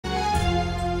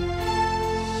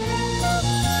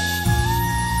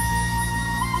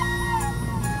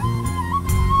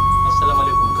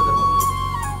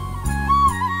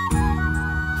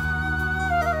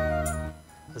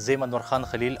زه انور خان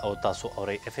خلیل او تاسو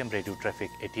اورئ اف ام ریډیو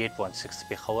ټریفیک 88.6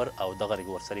 پېښور او دغه رګ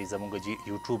ورسره زموږ جی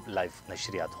یوټیوب لایف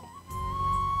نشریات هم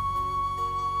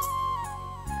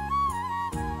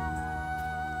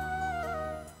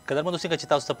قدرمنو څنګه چې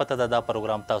تاسو ته پته ده دا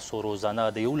پروګرام تاسو روزانه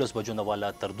د 11 بجو نه والا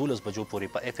تر 12 بجو پورې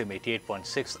په اف ام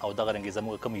 88.6 او دغه رنګ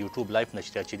زموږ کوم یوټیوب لایف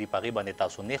نشریات چې دی په هغې باندې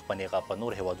تاسو نیغ په نیغه په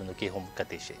نور هیوادونو کې هم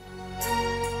کتلی شئ.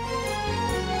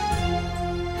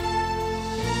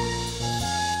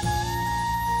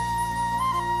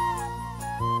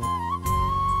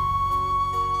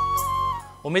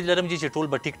 امید لرم چې ټول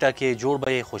به ټیک ټاک یې جوړ به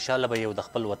یې خوشحاله به یې او د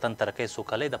خپل وطن ترقۍ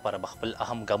سوکالۍ دپاره به خپل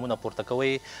اهم ګامونه پورته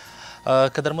کوئ.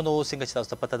 قدرمنو څنګه چې تاسو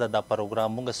ته پته ده دا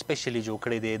پروګرام موږ سپیشلی جوړ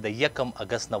کړی دی د 1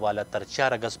 اګست نه واله تر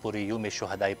 4 اګست پورې یوم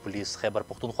شهدای پولیس خیبر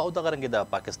پښتونخوا او دغه رنګې د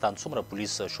پاکستان څومره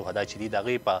پولیس شهدا چې دي د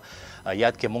هغې په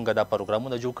یاد کې موږ دا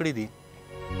پروګرامونه جوړ کړي دي.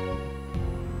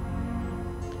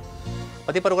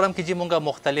 په دې پروګرام کې چې موږ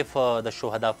مختلف د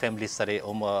شهدا فیملی سره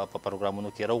هم په پروګرامونو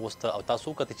کې راوغوسته او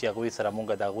تاسو وکتئ چې هغوی سره موږ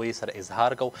د هغوی سره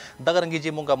اظهار کوو. دغه رنګې چې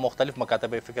موږ مختلف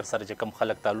مکاتب فکر سره چې کوم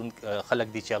خلک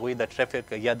دي چې هغوی د ټریفک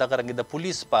یا دغه رنګې د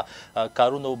پولیس په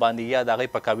کارونو باندې یا د هغوی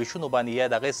په کاوشونو باندې یا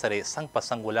د هغې سره څنګ په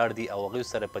څنګ ولاړ دي او هغوی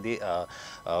سره په دې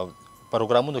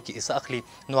پروګرامونو کې حصه اخلي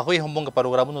نو هغوی هم موږ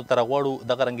پروګرامونو ته راغواړو.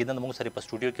 دغه رنګې نن موږ سره په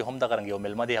سټوډیو کې هم دغه رنګ یو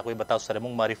میلمه دی هغوی به تاسو سره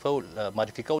موږ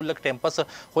معرفي کوو لږ ټایم پس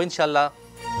خو انشاءالله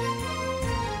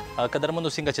قدرمنو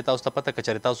څنګه چې تاسو ته پته که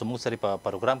چېرې تاسو موږ سره په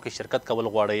پروګرام کې شرکت کول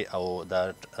غواړئ او د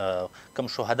کوم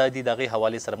شهدا دي د هغې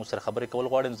حوالې سره موږ سره خبرې کول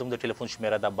غواړئ نو زموږ د ټلیفون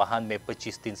شمیره ده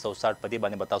 9225 360 په دې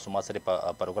باندې به تاسو ما سره په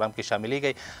پروګرام کې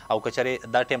شاملیږئ او که چېرې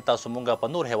دا ټایم تاسو موږ په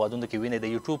نور هیوادونو کې وینئ د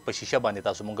یوټیوب په شیشه باندې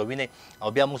تاسو موږ وینئ او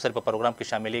بیا موږ سره په پروګرام کې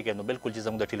شاملیږئ نو بالکل چې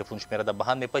زموږ د ټلیفون شمیره ده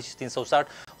 9225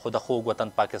 360 خو د خوږ وطن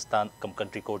پاکستان کوم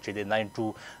کنټري کوډ چې دی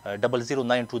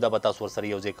 920092 دا به تاسو ورسره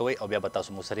یو ځای کوئ او بیا به تاسو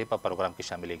موږ سره په پروګرام کې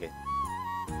شاملیږئ.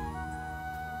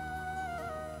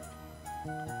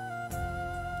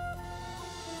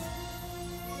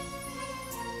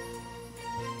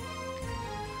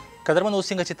 قدرمنو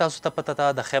څنګه چې تاسو ته پته ده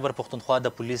د خیبر پښتونخوا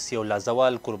د پولیس یو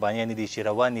لازوال قربانیانې دي چې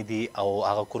روانې دي او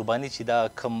هغه قرباني چې دا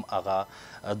کم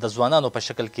هغه د ځوانانو په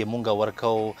شکل کې مونږ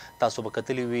ورکوو. تاسو به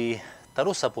کتلي وي تر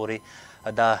اوسه پورې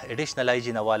دا اډیشنل آی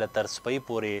جي نه واله تر سپۍ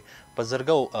پورې په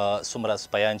زرګو څومره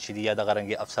سپیان چې دي یا دغه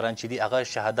رنګې افسران چې دي هغه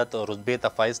شهادت رتبې ته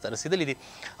فایز ته رسېدلي دي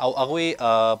او هغوی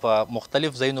په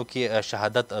مختلف ځایونو کې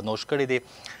شهادت نوش کړی دی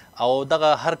او دغه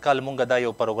هر کال مونږ دا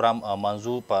یو پروګرام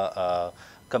منظور په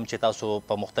کم چې تاسو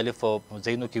په مختلفو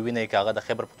ځایونو کې وینئ که هغه د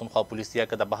خیبر پښتونخوا پولیس دی یا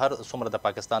که د بهر څومره د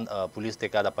پاکستان پولیس دی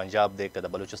که د پنجاب دی که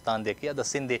د بلوچستان دی که یا د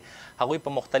سند دی هغوی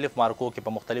په مختلف مارکو کې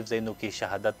په مختلف ځایونو کې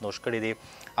شهادت نوش کړی دی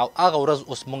او هغه ورځ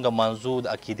اوس مونږ موضوع د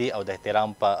عقیدې او د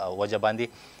احترام په وجه باندې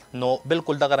نو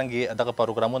بالکل دغه رنګې دغه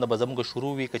پروګرامونه به زموږ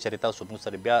شروع وي که چېرې تاسو موږ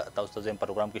سره بیا تاسو ته زم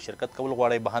پروګرام کې شرکت کول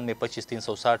غواړئ 9225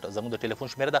 360 زموږ د ټلیفون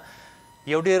شمیره ده.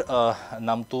 یو ډېر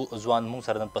نامتو ځوان موږ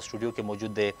سره نن په سټوډیو کې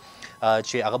موجود دی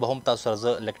چې هغه به هم تاسو سره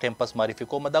زه لږ ټایم پس معرفي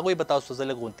کوم. د هغوی به تاسو زه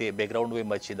لږ غوندې بیکګراونډ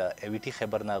ویم چې د ای وي ټي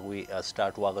خیبر نه هغوی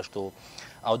سټارټ واغشتو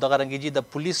او دغه رنګې چې د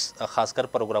پولیس خاص کر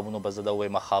پروګرامونو به زه د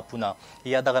ووایم خاپونه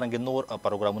یا دغه رنګې نور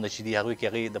پروګرامونه چې دي هغوی کې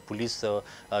هغې د پولیس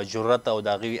جرأت او د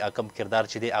هغې کم کردار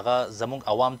چې دی هغه زموږ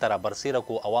عوام ته رابرسېره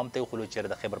کړو. عوام ته یې وښولو چېرې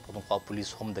د خیبر پښتونخوا پولیس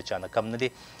هم د چا نه کم نه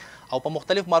دی او په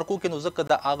مختلف مارکو کې نو ځکه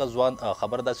د هغه ځوان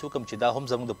خبر داسې وکړم چې دا هم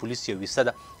زموږ د پولیس یو حصه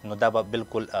ده نو دا به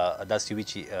بالکل داسې وي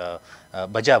چې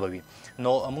بجا به وي.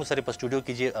 نو موږ سره په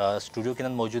سټوډیو کې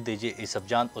نن موجود دی چې یوسف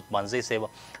جان اتمانزی صاحب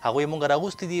هغوی موږ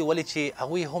راغوستي دي ولې چې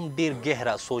هغوی هم ډېر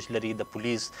ګهره سوچ لري د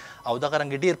پولیس او دغه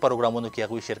رنګې ډېر پروګرامونو کې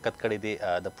هغوی شرکت کړی دی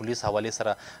د پولیس حوالې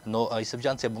سره. نو یوسف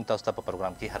جان صاحب موږ تاسو ته په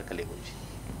پروګرام کې هرکلی وایو.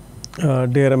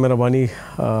 ډېره مهرباني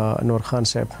انور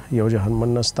خان صاحب یو جهان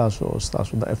مننه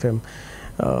ستاسو د اف ام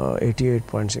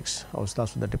 88.6 او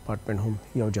ستاسو د ډپارټمنټ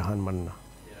هم یو جهان مننه.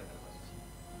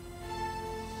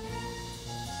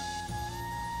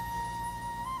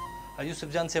 یوسف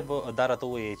جان صاحب دا راته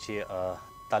ووایئ چې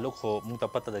تعلق خو موږ ته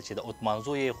پته ده چې د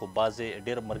اتمانزو یې خو بعضې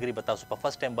ډېر ملګري به تاسو په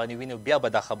فرسټ ټایم باندې وینئ بیا به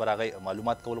دا خبر هغه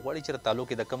معلومات کول غواړي چې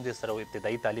تعلق یې د کوم ځای سره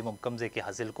ابتدایي تعلیم هم کوم ځای کې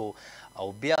حاصل کو او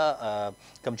بیا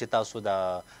کوم چې تاسو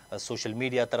د سوشل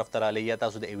میډیا طرف ته رالی یا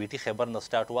تاسو د ای وي ټي خیبر نه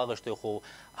سټارټ واغشتئ خو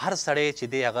هر سړی چې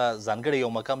دی هغه ځانګړی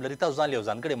یو مقام لري. تاسو ځان له یو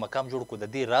ځانګړی مقام جوړ کړو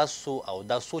د دې راز سو او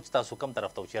دا سوچ تاسو کوم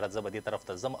طرف ته و چېرې زه به دې طرف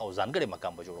ته ځم او ځانګړی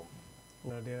مقام به جوړوم.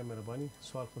 ډېره مهرباني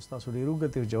سوال خو ستاسو ډېر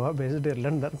اوږد دی جواب یې ډېر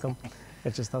لنډ درکړم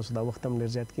چې ستاسو دا وخت هم ډېر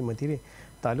زیات قیمتي دی.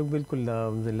 تعلق بالکل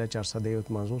د ضلع 400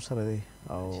 اتمانزو سره دی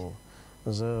او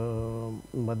زه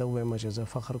به دا ووایم چې زه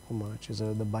فخر کوم چې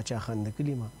زه د باچا خان د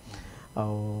کلي یم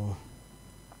او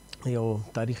یو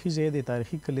تاریخي ځای دی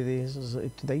تاریخي کلی دی.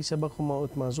 ابتدایي سبق خو ما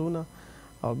اتمانزو نه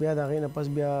او بیا د هغې نه پس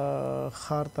بیا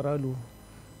ښار ته رالو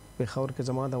پېښور کې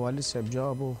زما د والد صاحب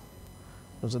جاب و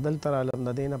نو زه دلته رالم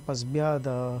د دې نه پس بیا د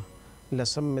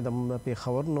لسم مې د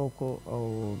پېښور نه وکړو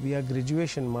او بیا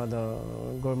ګریجویشن ما د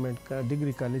ګورنمنټ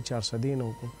ډیګري کالج 403 نه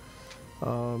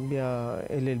وکړو بیا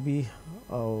LLB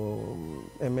او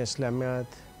M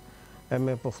اسلامیات M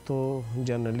پښتو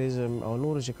جرنالیزم او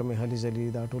نور چې کومې هلې ځلې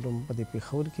دا ټول په دې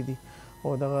پېښور کې دي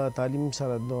او دغه تعلیم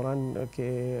سره دوران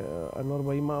کې نور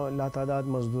به ما لا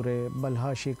تعداد مزدورې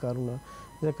بلها شي کارونه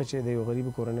ځکه چې د یو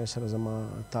غریب کورنۍ سره زما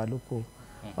تعلق و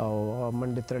او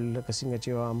منډې تړل لکه څنګه چې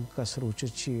عام کسر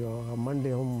اوچت شي او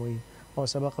منډې هم وي او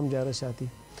سبق هم جاره ساتي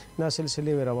دا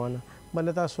سلسلې وې روانه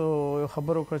بله تاسو یو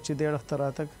خبر وکړه چې دې اړخ ته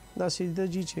راتګ داسې ده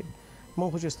جي چې موږ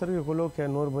خو چې سترګې کولو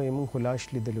کې نور به یې موږ خو لاش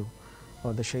لیدلو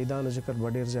او د شهیدانو ذکر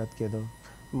به ډېر زیات کېده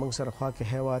موږ سره خوا کې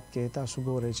هیواد کې تاسو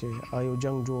ګورئ چې یو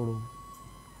جنګ جوړ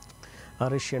و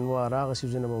رشین وار هغه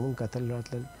څیزونه به موږ کتل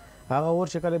راتلل هغه اور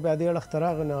چې کله بیا دې اړخ ته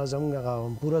راغی نو زموږ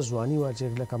هغه پوره ځواني وه چې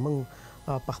لکه موږ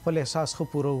په خپل احساس ښه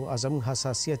پوره وو زموږ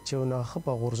حساسیت چې و نو ښه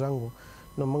په غورځنګ وو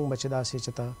نو موږ به چې داسې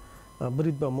چې ته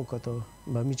برید به مو کتو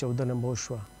بامي چاودنه به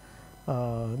وشوه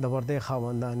د وردۍ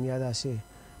خاوندان یا داسې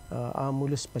عام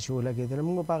ولس په چې ولګېدل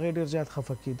موږ په هغې ډېر زیات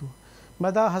خفه کېدو ما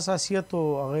دا حساسیت و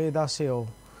هغې داسې او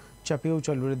چپې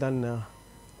وچلېدل نه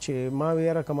چې ما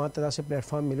ویره که ماته داسې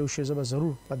پلیټفارم میلو شي زه به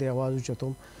ضرور په دې اواز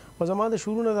اوچتوم خو زما د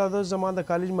شعورونه دا زما د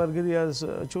کالج ملګري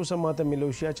چې اوس هم ماته میلو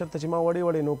شي چېرته چې ما وړې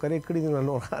وړې نوکرۍ کړي دي نو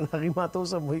نورخان هغې ماته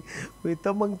اوس هم وایي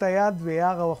ته موږ ته یاد وې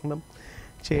هغه وخت نه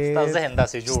چې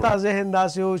ستا ذهن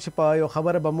داسې و چې په یو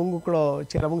خبره به موږ وکړو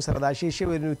چېرې موږ سره دا شی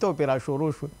شوی نو ته پرې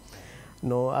راشروع شو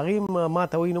نو هغې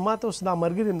ماته وایي نو ماته اوس دا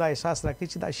ملګري هم دا احساس راکوي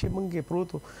چې دا شی موږ کې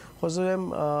پروت و خو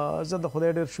زه د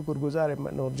خدای ډېر شکرګزار یم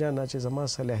نورجانه چې زما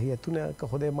صلاحیتونه که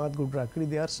خدای مات ګوډ راکړي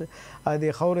دي هر څه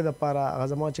د خاورې دپاره هغه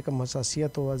زما چې کوم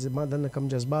حساسیت و زما دننه کوم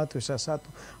جذبات و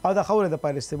احساسات او د خاورې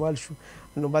دپاره استعمال شو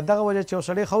نو به دغه وجه چې یو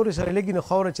سړی خاورې سره لګي نو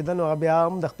خاوره چې ده نو هغه بیا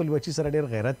هم د خپل بچي سره ډېر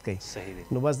غیرت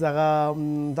کوي نو بس دغه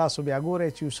تاسو بیا ګورئ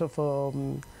چې یوسف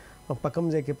په کوم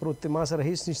ځای کې پروت دی ما سره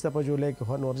هېڅ نشته په جولای کې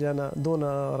خو نورجانه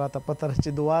دونه راته پته ده چې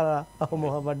دعا او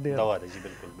محبت ډېر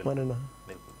مننه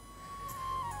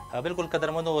بالکل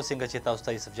قدرمنو څنګه چې تاسو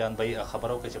ته یوسف جان بھائی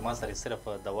خبره وکړه چې ما سره صرف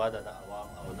دوا ده د عوام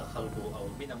او د خلکو او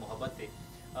مینه محبت دی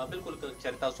بالکل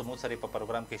چېرې تاسو مو سره په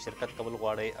پروګرام کې شرکت کول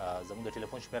غواړئ زموږ د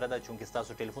ټلیفون شمیره ده چونکې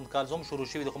ستاسو ټلیفون کالز هم شروع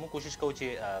شوي دي خو موږ کوشش کوو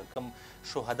چې کوم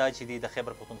شهدا چې دي د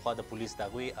خیبر پښتونخوا د پولیس د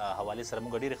هغوی حوالې سره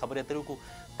موږ ډېرې خبرې اترې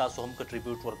وکړو تاسو هم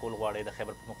کنټریبیوټ ورکول غواړئ د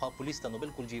خیبر پښتونخوا پولیس ته نو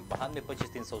بالکل جي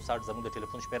 9225 زموږ د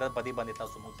ټلیفون شمیره په دې باندې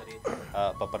تاسو موږ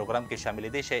سره په پروګرام کې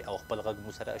شاملېدی شئ او خپل غږ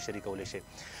مو سره شریکولی شئ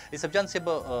یوسف جان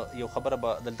صاحب یو خبره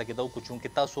به دلته کېده وکړو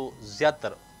چونکې تاسو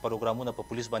زیاتر پروګرامونه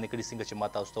په پولیس باندې کړي څنګه چې ما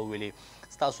تاسو ته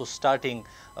وویلې ستاسو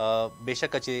سټارټینګ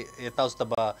بېشکه چې تاسو ته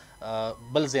به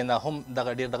بل ځای نه هم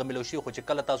دغه ډېر دغه میلو شي خو چې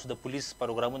کله تاسو د پولیس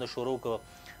پروګرامونه شروع کړو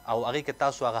او هغې کې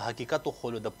تاسو هغه حقیقت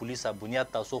وښولو د پولیس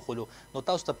بنیاد تاسو وښولو نو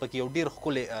تاسو ته پکې یو ډېر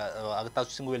ښکلی هغه تاسو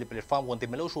څنګه ویلې پلیټفارم غوندې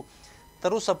میلو شو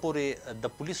تر اوسه پورې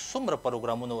د پولیس څومره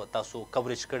پروګرامونو تاسو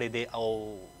کوریج کړی دی او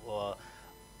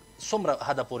څومره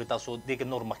حده پورې تاسو دې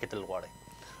کې نور مخکې تلل غواړئ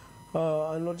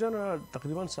نورجان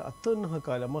تقریبا 8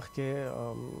 کاله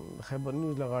مخکې خیبر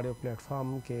نیوز لغاړې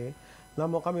پلیټفارم کې دا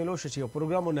موقع میلو شو چې یو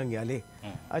پروګرام وننګیالې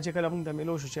چې کله موږ ته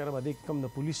میلو شو چې هغه باندې کوم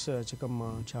د پولیس چې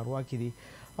کوم چارواکي دي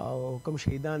او کوم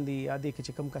شهیدان دي یا دې کې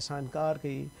چې کوم کسان کار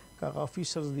کوي هغه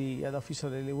افیسرز دي یا د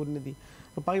افیسر لیول نه دي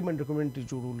نو پای باندې ډاکومنټري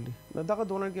جوړول دي نو دغه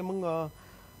دوران کې موږ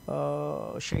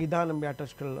شهیدان هم بیا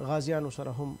ټچ کړل غازیانو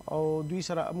سره هم او دوی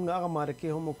سره موږ هغه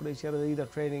معرکې هم وکړې چې د دوی د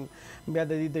ټریننګ بیا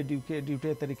د دوی د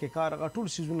ډیوټۍ طریقې کار هغه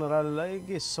ټول څیزونه راغلل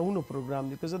کې سونو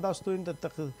پروګرام دی که زه دا ستویم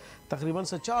ته تقریبا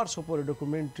 400 پورې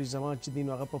ډاکومنټري زما چې دي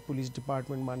نو هغه په پولیس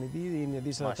ډپارټمنټ باندې دي د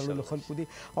دې سره تړلو خلکو دي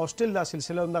او سټل دا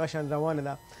سلسله هم دغه شان روانه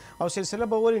ده او سلسله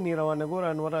به ولې نه روانه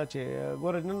ګوره انوره چې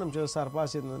ګوره نن هم چې سهار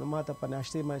پاسېد نو ما ته په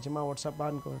ناشتې باندې چې ما وټساپ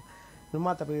آن کړ نو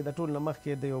ما ته په د ټول نه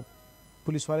مخکې د یو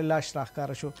پولیس والے لاش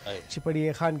راښکاره شو چې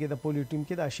پړی خان کې د پولیو ټیم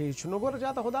کې دا شهید شو نو ګوره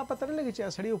چاته خدا پته نه لګي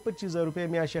چې سړی 25,000 روپۍ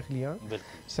میاشت اخلي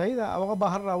صحیح ده او هغه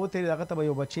بهر راوتې هغه ته به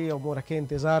یو بچی او مورکې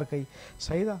انتظار کوي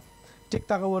صحیح ده ټیک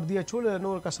ته هغه وردیه چول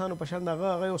نور کسانو په شان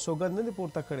هغه یو سوګند نه دی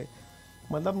پورته کړی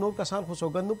مطلب نور کسان خو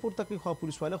سوګند نه پورته کوي خو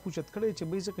پولیس والا خوشت کړی چې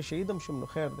به ځکه شهید هم شم نو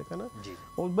خیر ده کنه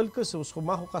او بلکې اوس خو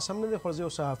ما خو قسم نه دی خو زه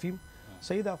یو صحافي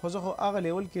صحیح ده خو زه خو هغه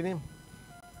لیول کې نه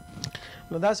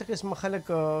نو داسې قسم خلک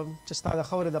چې ستا د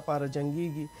خاورې دپاره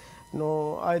جنګېږي نو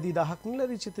آیا دوی دا حق نه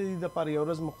لري چې ته دوی دپاره یو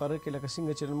ورځ مقرر کړي لکه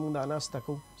څنګه چې موږ دا ناسته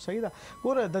کوو صحیح ده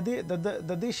ګوره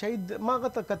د دې شهید ما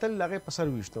هغه ته کتل هغې په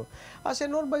سر ویشتو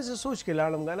هسې نور به زه سوچ کې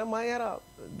لاړم که نه ما یاره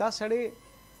دا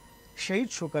سړی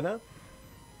شهید شو که نه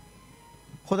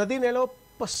خو د دې نه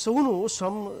علاوه په سونو اوس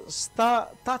هم ستا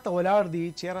تا ته ولاړ دي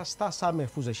چې یاره ستا ساه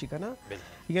محفوظه شي که نه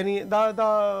یعنی دا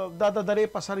د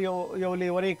درې په سر یو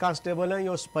لیونی کانسټیبل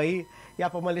یو سپی یا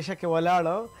په ملیشه کې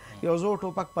ولاړ یو زوړ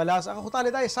ټوپک په لاس هغه خو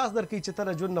تاله دا احساس درکوي چې ته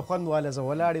د ژوند نه خوند واله زه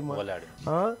ولاړ یم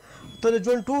ته د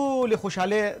ژوند ټولې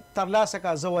خوشحالۍ ترلاسه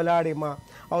کړه زه ولاړ یم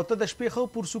او ته د شپې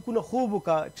ښه پرسکونه خوب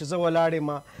وکړه چې زه ولاړ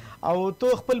یم او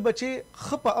ته خپل بچی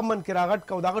ښه په امن کې راغټ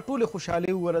کړه او د هغه ټولې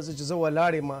خوشحالۍ وورځه چې زه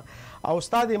ولاړ یم او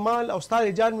ستا د مال او ستا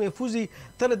د جان محفوظ وي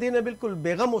ته له دې نه بلکل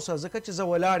بېغم اوسه ځکه چې زه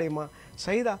ولاړ یم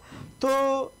صحیح ده ته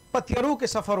په تیارو کې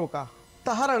سفر وکړه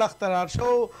ته هر اړخ ته لاړ شه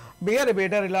او بېیرې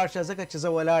بېډرې لاړ شه ځکه چې زه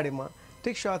ولاړ یم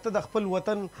ټیک شه ته د خپل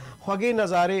وطن خوږې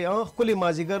نظارې ښکلې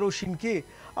مازدیګر او شینکې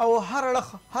او هر اړخ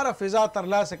هره فضا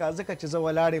ترلاسه کړه ځکه چې زه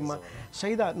ولاړ یم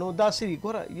صحیح ده نو داسې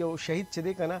ګوره یو شهید چې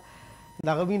دی که نه د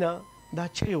هغه وینه دا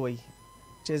چغې وایي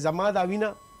چې زما دا وینه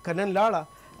که نن لاړه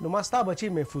نو ما ستا بچی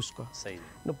محفوظ کړه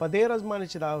نو په دې ورځ باندې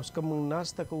چې دا اوس که موږ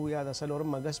ناسته کوو یا د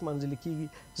څلورم اګست منځلې کېږي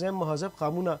زه مهذب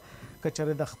قامونه که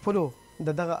چېرې د خپلو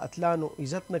د دغه اتلانو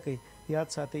عزت نه کوي یاد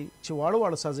ساتئ چې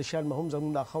واړه سازشیان به هم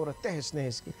زموږ دا خاوره تهس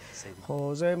نهس کړي خو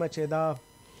زه یم چې دا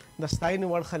د ستاینې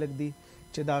وړ خلک دي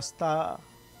چې دا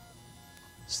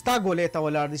ستا ګولۍ ته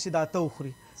ولاړ دي چې دا ته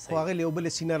وخوري خو هغې له یو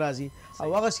بلې سینه راځي او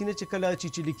هغه سینه چې کله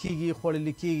چیچلي کېږي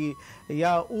خوړلي کېږي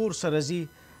یا اور سره ځي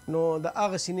نو د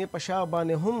هغه سینې په شا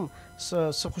باندې هم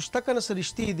څه خوشته که نه څه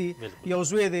رښتې دي یو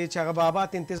زوی دی چې هغه بابا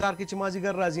ته انتظار کوي چې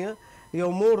مازدیګر راځي یو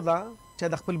مور ده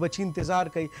چې د خپل بچي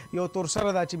انتظار کوي یو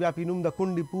تورسره ده چې بیا پې نوم د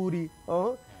کونډې پوري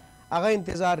هغه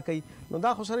انتظار کوي نو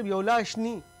دا خو صرف یو لاش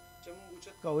نی چې مونږ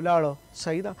اوچت که ولاړو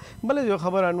صحیح ده بله یو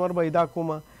خبره انور به دا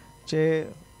کومه چې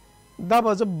دا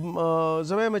به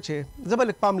زه وایم چې زه به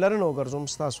لږ پاملرنه وګرځوم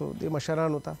ستاسو د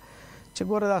مشرانو ته چې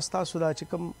ګوره دا ستاسو دا چې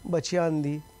کوم بچیان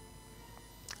دي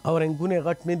او رنګونه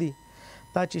غټ نه دي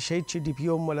دا چې شهید شي ډي پي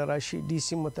او مله راشي ډي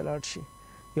سي م ورته لاړ شي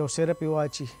یو سیرپ یې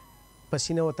واچي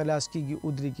پسینه ورته لاس کېږي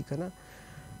ودرېږي که نه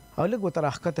او لږ ورته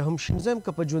راښکته هم شي نو زه یم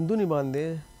که په ژوندونې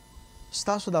باندې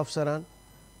ستاسو د افسران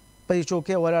په دې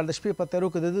چوکۍ ولاړ د شپې په تیارو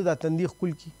کې د ده دا تندي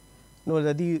ښکل کړي نو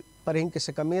د دې فرهنګ کې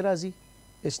څه کمې راځي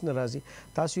هېڅ نه راځي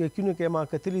تاسو یقینو کې ما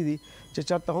کتلي دي چې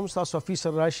چېرته هم ستاسو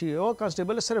افیسر راشي او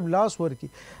کانسټیبل صرف لاس ورکړي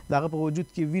د هغه په وجود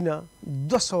کې وینه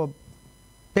 200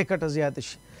 پیکټه زیاته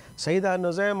شي صحیح ده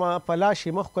نو زه یم په لاش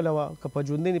یې مه ښکلوه که په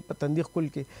ژوندۍ په تندي ښکل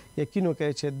کې یقینو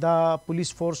کوي چې دا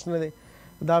پولیس فورس نه دی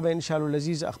دا به انشاءالله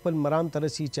العزیز خپل مرام ته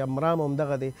رسي چې مرام هم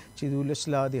دغه دی چې د ولس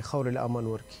له د خاورې له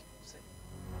امن ورکړي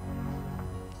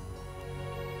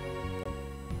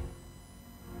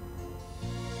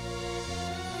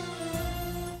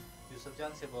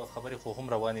جان صاحب خبرې خو هم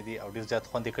روانې دي او ډېر زیات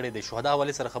خوند یې کړی دی شهدا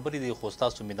حوالې سره خبرې دي خو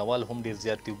ستاسو مینوال هم ډېر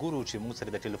زیات دي ګورو چې موږ سره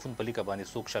د ټلیفون په لیکه باندې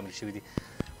څوک شامل شوي دي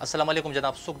السلام علیکم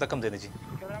جناب څوک د کوم ځای نه جي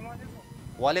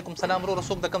وعلیکم سلام وروره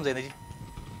څوک د کوم ځای نه جي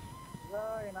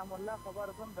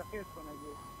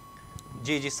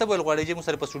جی جی څه ویل غواړئ جي موږ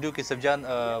سره په سټوډیو کې یوسف جان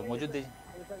موجود دی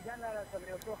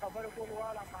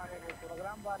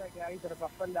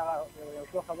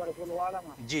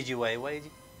جی جی وایي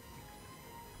جي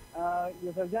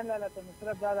یوسف جان لاله ته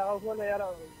مصرف دا دغه وکړله یاره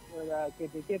کې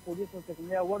د کې پولیسو څخه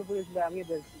مې وړ پولیس د هغې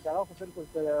دغه خو بالکل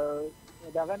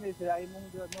دغه نه چې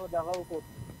موږ نو دغه وکړو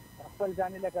خپل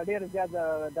ځانې لکه ډېر زیات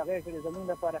دغه یې کړي زموږ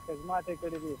لپاره خدمات یې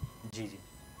کړي دي جی جی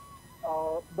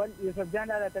او بل یوسف جان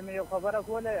لاله ته مې یو خبره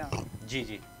کوله جی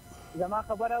جی زما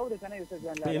خبره اورې که نه یوسف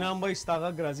جان لاله انعام به ستا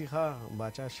غږ راځي ښه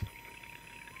باچا شي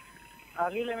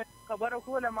هغې له مې خبره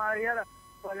کوله ما یاره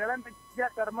پرېړم مې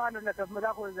زیات ارمان لکه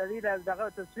دا خو د دې دغه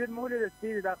تصویر مې ولید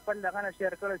چې د خپل دغه نه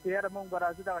شیر کړی چې یاره موږ به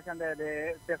راځو دغه شان د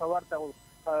پېښور ته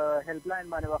هیلپ لاین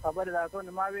باندې به خبرې راکړو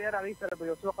نو ما ویل یاره هغې سره به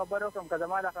یو څو خبرې وکړم که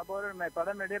زما دا خبرې مې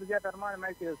پړه مې ډېر زیات ارمان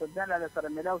مې چې یوسف جان لاله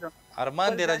سره میلاو شم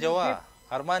ارمان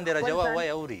دې راجوا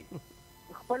وایي اوري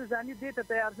خپل ځاني دې ته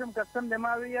تیار شم قسم دې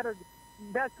ما ویل یاره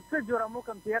دا څه جرم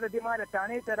وکړم چې یاره دې ما له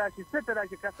ټانې ته راشي څه ته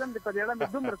راشي قسم دې په زړه مې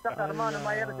دومره سخت ارمان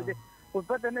ما یاره چې خو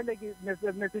پته نه لګي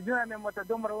میسیجونه مې ورته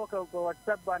دومره وکړو په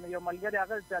وټساپ باندې یو ملګري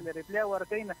هغه چاله ریپلی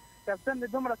ورکوي نه قسم دې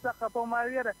دومره سخت خفه وم ما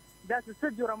ویره داسې څه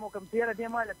جرم وکړم چې یاره دې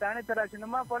ما له تاڼې ته راشي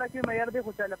نو ما پړه کې مې یاره دې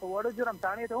خو چاله په وړو جرم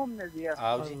تاڼې ته هم نه ځي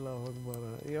الله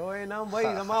اکبر یو انعام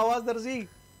بھائی زما آواز درځي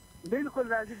بالکل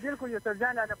راځي بالکل یوسف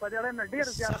جان لاله په دې اړه مې ډېر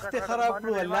زیات سختې خراب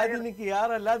کړو الله دې نه کړي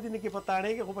یار الله دې نه کړي په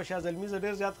تاڼې کې خو په شاه زلمي زه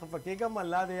ډېر زیات خفه کېږم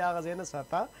الله دې هغه ځای نه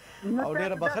ساته او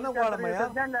ډېره بښنه غواړم یار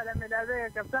یوسف جان لاله مې لازم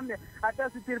قسم دې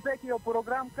تاسو تیرپې کې یو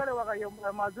پروګرام کړی هغه یو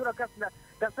معذوره کس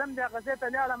قسم دې هغه ځای ته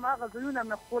لاړم هغه ځایونه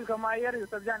مې ښکل کړه ما یار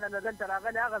یوسف جان لاله دلته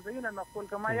راغلی هغه ځایونه مې ښکل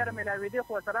کړه ما یار مې لاوېدې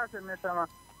خو ورته راشم مې سمه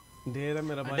ډیره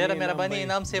مهرباني ډیره مهرباني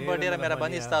انعام صاحب ډیره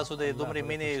مهرباني ستاسو د دومره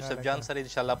مینې یوسف جان سره ان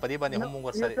شاء الله په دې باندې هم موږ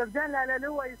ورسره یوسف جان لاله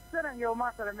وایي څرنګه یو ما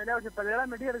سره ملاو چې په زړه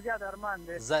مې ډېر زیات ارمان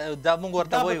دی دا موږ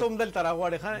ورته وایو دا ته هم دلته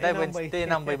راغواړې ښه دا به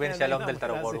انعام به ان شاء الله هم دلته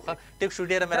راغواړو ښه ټیک شو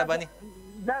ډیره مهرباني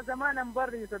دا زما نمبر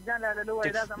دی یوسف جان لاله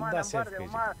وایي دا زما نمبر دی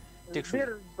ما ډېر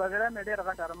په زړه مې ډېر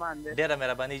غټ ارمان دی ډیره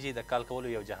مهرباني جی د کال کولو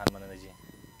یو جهان مننه جی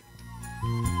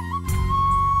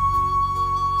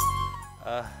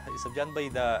یوسف جان بھائی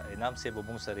دا انعام صاحب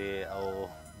مونږ سره او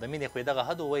د مینې خو دغه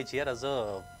حد وایي چې یاره زه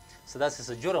څه داسې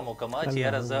څه جرم وکړم چې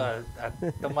یاره زه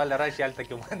ته ما له راشي هلته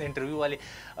کې ما انټرویو والې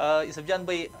یوسف جان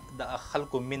بھائی د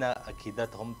خلکو مینه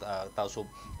عقیدت هم تاسو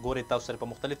ګورئ تاسو سره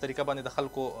په مختلف طریقه باندې د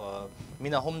خلکو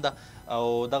مینه هم ده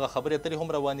او دغه خبرې اترې هم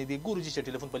روانې دي ګورو چې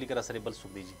ټلیفون په لیکه را سره بل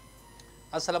څوک دی جي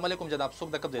السلام علیکم جناب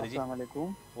څوک د کوم ځای دی جی السلام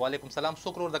علیکم وعلیکم سلام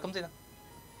څوک ورور د کوم ځای نه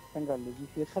څنګه لګي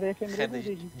چې خیر FM خیر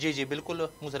جی جی بالکل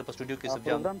موږ سره په سټوډیو کې یوسف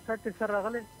جان پروګرام سټ سره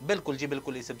راغلی بالکل جی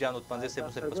بالکل یوسف جان اتمنځي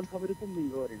صاحب سره په خبرې کوم دی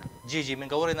غوړینا جی جی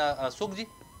من غوړینا څوک جی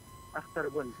اختر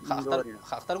ګل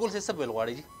اختر ګل څه ویل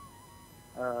غواړي جی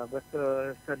بس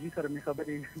سرجی سره مې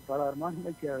خبرې په ارمان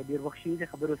مې چې ډیر وخت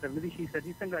شي خبرو سره لري شي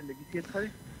سرجی څنګه لګي چې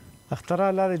خیر اختر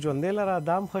الله دې ژوندې لره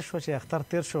دام خوش و چې اختر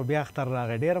تیر شو بیا اختر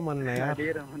راغی ډېره مننه یار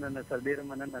ډېره مننه سر ډېره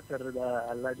مننه سر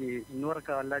الله دې نور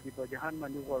کا الله دې په جهان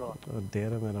باندې وغوړو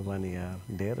ډېره مهرباني یار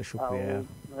ډېره شکریہ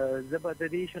زه به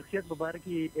د دې شخصیت په باره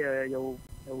کې یو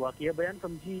واقعه بیان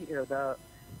کوم چې دا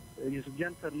یوسف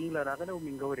جان سر موږ له راغلی او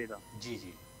منګورې ده جی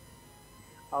جی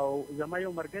او زما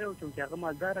یو ملګری و چې هغه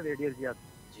مالدار دی ډېر زیات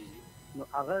جی جی نو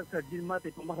هغه سرجي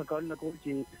ماته په مخه کول نه کول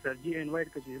چې سرجي انوایټ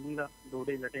کړي چې موږ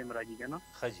ډوډۍ له ټایم راځي که نه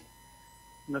ښه جی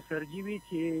نو سرجي وی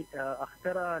چې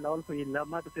اختره لاول خو یې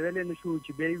ما ته ویلی نه شو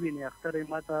چې بیا یې وینې اختر یې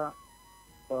ما ته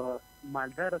په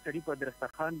مالداره سړي په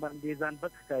دسترخوان باندې ځان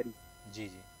بد ښکاري جی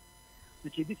جی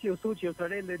نو چې داسې یو سوچ یو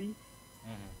سړی لري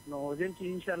نو زم چې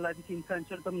انشاءالله داسې انسان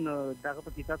چېرته هم دغه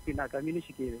په کتاب کې ناکامي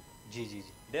نشي کېدی جی جی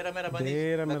جی ډېره مهرباني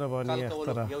ډېره مهرباني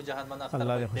اختره یو جهان من اختر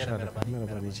الله دې ډېره خوشحاله مهرباني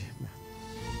مهرباني جی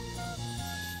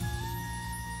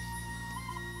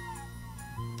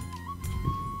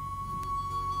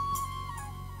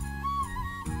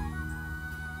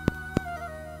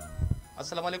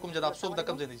السلام علیکم جناب څوک د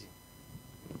کوم ځای نه جی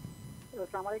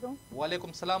السلام علیکم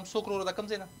وعلیکم سلام څوک ورور د کوم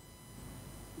ځای نه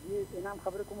جی انعام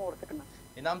خبرې کوم ورته کنه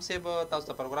انعام صاحب تاسو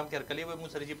ته پروګرام کې هرکلی وای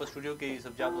موږ سره جی په سټوډیو کې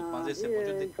یوسف جان اتمنځي صاحب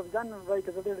موجود دي یوسف جان وای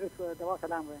ته ډېر دوا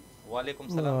سلام وایم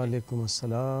وعلیکم سلام وعلیکم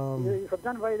السلام یوسف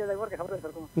جان وای د ورکه خبره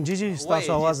سره کوم جی جی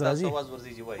تاسو आवाज راځي आवाज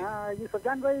ورځي جی وای یوسف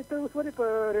جان وای ته اوس ولې په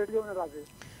ریډیو نه راځي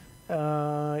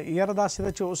یاره داسې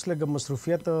ده چې اوس لږ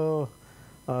مصروفیت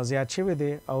زیات شوی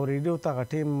دی او ریډیو ته هغه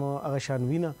ټیم هغه شان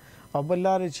وینه او بل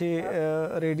لارې چې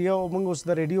ریډیو موږ اوس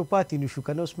د ریډیو پاتې نه شو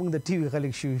که نه اوس موږ د ټي وي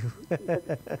خلک شوي یو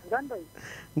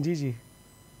جی جی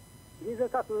زه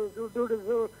تاسو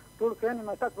ټول فین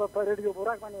یم تاسو په ریډیو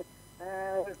براک باندې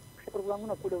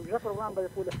پروګرامونه کولو ژبه پروګرام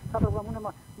به کولو پروګرامونه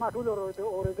ما ټول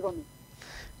اورېدل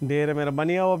ډېره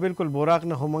مهرباني او بالکل بوراک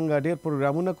نه خو موږ ډېر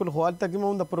پروګرامونه کول خو هلته کې مو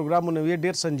د پروګرامونه وی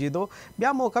ډېر سنجیدو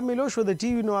بیا موقع میلو شو د ټي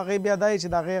وي نو هغې بیا دا چې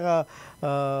د هغې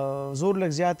زور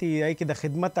لږ زیات وي هغې کې د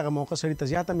خدمت هغه موقع سړي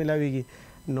ته زیاته میلاویږي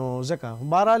نو ځکه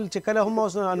بهرحال چې کله هم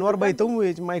اوس انور بھائی ته هم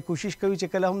ووایي چې ما کوشش کوي چې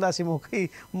کله هم داسې موقع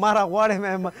ما راغواړې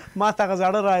ما ته هغه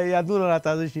زاړه یادونه را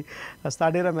تازه شي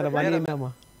ستا ډېره مهرباني انعام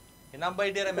انعام بھائی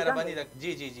ډېره مهرباني ده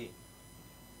جی جی جی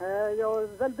یو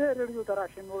ځل بیا ریډیو ته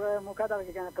راشئ موقع دغه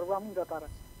کې کنه پروګرامونو دپاره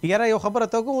یاره یو خبره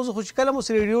ته کوم زه خو چې کله مو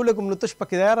سره ریډیو لګم نو تش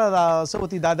پکې یاره دا څه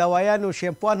وتي دا دوايانو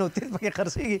شیمپوانو تیل پکې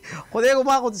خرڅېږي خدای کو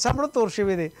ما خو سمړه تور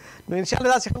شوی دی نو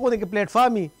انشاءالله داسې ښه کې پلیټ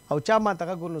فارم وي او چا ما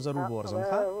ته ګور نو ضرور به ورځم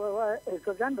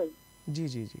یوسف جان بھائی جی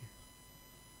جی جی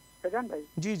جان بھائی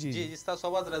جی جی جی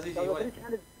ستاسو आवाज راځي جی وای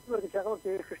ورته هغه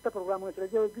کې خشته پروګرامونه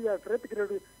چې یو بیا ټریفیک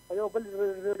ریډیو یو بل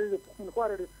ریډیو خو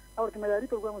ریډیو او کې معیاري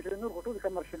پروګرامونه چې نور ټول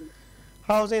کمرشل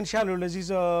ها زه انشاءالله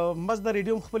العزیز بس د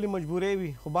ریډیو خپلې مجبورې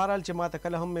وي خو بهرحال چې ما ته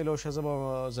کله هم میلو شه زه به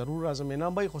ضرور راځم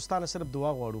انعام بھائی خو ستا نه صرف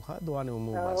دعا غواړو ښه دعا نه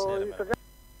مو وباسئ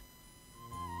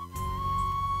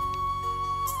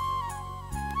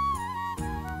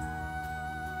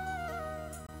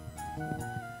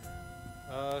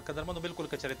قدرمنو بالکل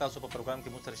که چېرې تاسو په پروګرام کې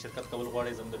موږ سره شرکت کول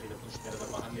غواړئ زموږ د ټلیفون شمېره در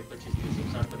باندې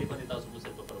 25 په دې باندې تاسو موږ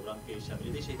سره په پروګرام کې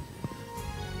شاملېدی شئ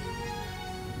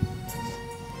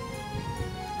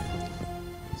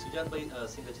جان بھائی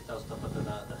څنګه چې تاسو ته پته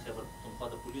ده د خیبر پښتونخوا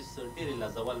د پولیس ډېرې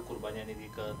لازوال قربانیانې دي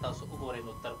که تاسو وګورئ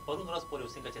نو تر پرون ورځ پورې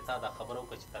څنګه چې تا دا خبره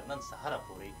وکړه چې تر نن سهاره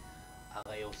پورې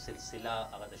هغه یو سلسله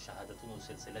هغه د شهادتونو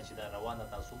سلسله چې دا روانه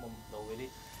تاسو هم دا وویلې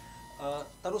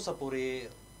تر اوسه پورې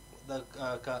د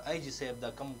که آی جي صاحب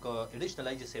د کوم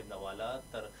اډیشنل آی جي صاحب نه والا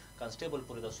تر کانسټیبل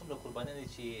پورې د څومره قربانیانې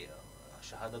چې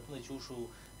شهادتونه چې وشو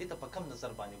دې ته په کم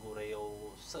نظر باندې ګورئ او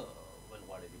څه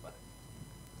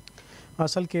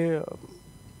اصل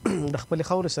کې د خپل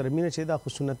خاور سره مینه چې دا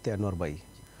خو سنت ته انور بای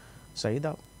صحیح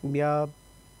ده بیا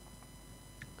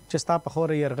چې ستا په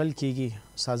خوره یرغل کیږي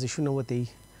سازشونه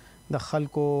وته د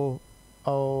خلکو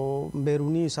او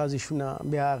بیرونی سازشونه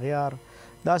بیا غیار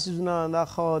دا سيزونه دا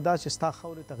خو دا چې ستا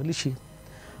خوره تغلی شي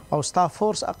او ستا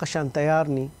فورس اقشان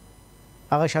تیار ني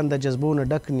هغه شان د جذبونه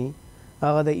ډک ني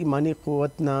هغه د ایمانی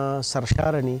قوت نه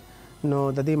سرشار ني نو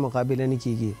د دې مقابله نه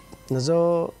کیږي نزو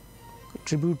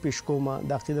ټریبیوټ پیش کوم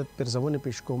د عقیدت پرزونه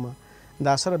پیش کوم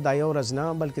دا سره دا یو ورځ نه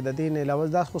بلکې د دې نه علاوه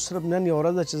دا خو صرف نن یو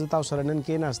ورځ چې تاسو سره نن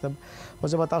کې ناستم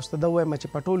او زه به تاسو ته دا وایم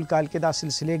چې پټول کال کې دا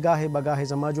سلسله گاهه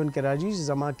بگاهه زما جون کې راځي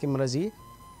زما کې مرزي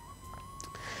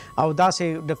او دا سه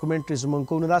ډاکومنټریز مونږ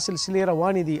کو نو دا سلسله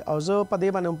روانې دي او زه په دې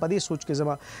باندې په دې سوچ کې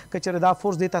زما کچره دا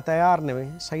فورس دیتا تیار نه وي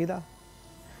صحیح ده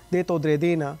دې تو درې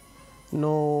دینا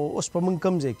نو اوس په مونږ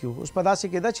کم ځای کیو اوس په داسې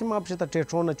کې دا چې ما په ته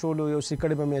ټیټرونه چولو یو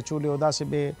سیکړې به مې چولو داسې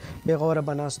به غوره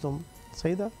بناستم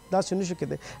صحیح ده داسې نشو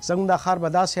کېدی زموږ دا ښار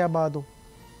به داسې آبادو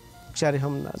چارې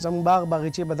هم نه زموږ باغ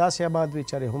باغچې به داسې آباد وي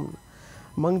چارې هم نه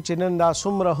موږ چې نن دا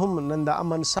څومره هم نن د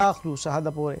امن ساخلو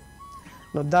شهاده پورې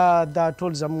نو دا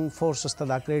ټول زموږ فورسز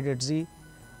ته دا کریډټ زی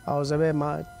او زه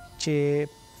ما چې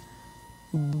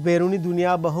بیرونی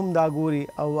دنیا به هم دا ګوري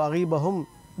او هغې به هم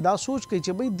دا سوچ کوي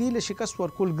چې بھئی دی له شکست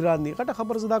ورکول ګران دي غټه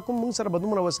خبر زدا کوم موږ سره به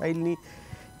دومره وسایل ني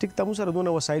ټیک ته موږ سره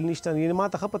دونه وسایل نشته یعنی ما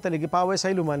ته خپته لګي په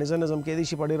وسایلو باندې زه نظم کې دي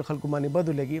شي په ډېر خلکو باندې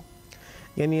بدو لګي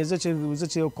یعنی زه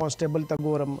چې کانسټیبل ته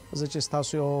ګورم زه چې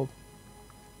ستاسو یو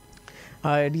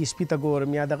ډي اس پی ته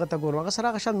ګورم یا دغه ته ګورم هغه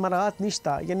سره هغه شان مراعات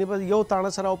نشته یعنی یو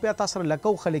تاڼه سره او بیا تاسو سره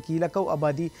لکو خلکي لکو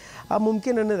آبادی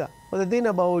ممکن نه ده او د دې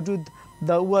نه باوجود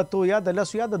د اوتو یا د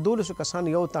لسو یا د 200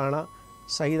 کسان یو تاڼه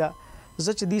صحیح ده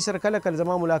زه چې دې سره کله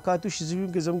زما ملاقات وشي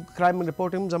چې زم کرایم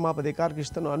رپورټ هم زما په دې کار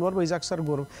کې شته نو انور به اکثر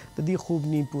ګورم د دې خوب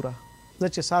نی پورا زه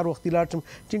چې سار وختي لاړ شم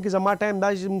چې زما ټایم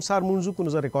دا سار مونږ کو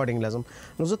نو زه ریکارډینګ لازم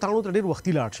نو زه تاڼو ته ډېر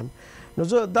وختي لاړ شم نو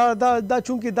زه دا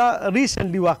چونکې دا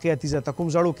ریسنټلی واقعیت زه ته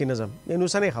کوم زړو کې نظم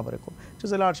نو سنې خبره کوم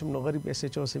چې زه لاړ شم نو غریب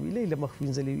ایسه چوسه ویلې له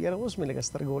مخفینځلې یاره اوس مې لګ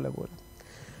سترګو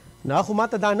لګول نه خو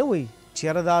ماته دا نه وای چې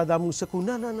یاره دا موږ سکو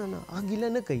نه هغه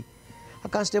ګیله نه کوي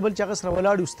کانسټیبل چې هغه سره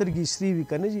ولاړ سترګې سری وي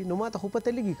کنه جی نو ماته خو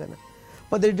پته لګي کنه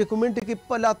په دې ډاکومنټ کې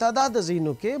په لا تعداد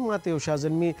زینو کې ماته یو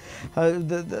شازلمي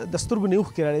د سترګو نه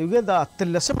وخ کړی یو دا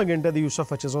 13 غنټه د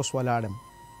یوسف چې زوس ولاړم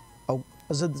او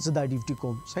زه دا ډیوټي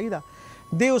کوم صحیح ده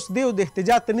د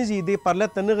احتجاج ته نه زی د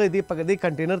پرلت نه غي د پګدې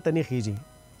کنټینر ته نه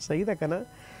خيږي صحیح ده کنه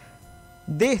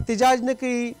د احتجاج نه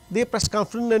کوي د پریس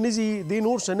کانفرنس نه زی د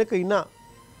نور څه نه کوي نه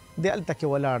د الته کې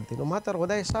ولاړ دي نو ماته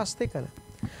ودا احساس ته کنه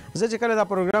زه چې کله دا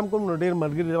پروګرام کوم نو ډېر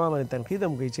ملګري ما باندې تنقید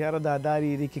هم کوي چې یاره دا داري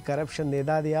دي کې کرپشن دی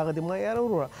دا دی هغه دی ما یاره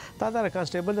وروره تا دا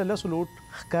کانسټیبل د لسو لوټ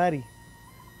ښکاري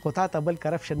خو تا ته بل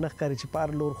کرپشن نه ښکاري چې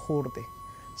پار لور خور دی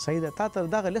صحیح ده تا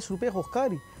ته دغه 10 روپۍ خو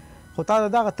ښکاري خو تا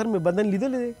دغه تر مې بدن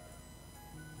لیدلی دی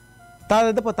تا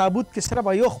د په تابوت کې سره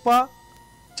به یو خپه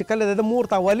چې کله د مور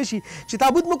ته والی شي چې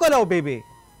تابوت مو کولاو بیبي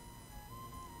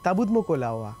تابوت مو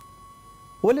کولاوه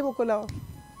ولې مو کولاوه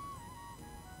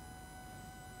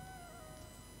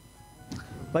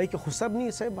پای کې خو سب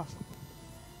نه صاحب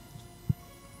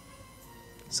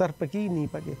سر پکې نه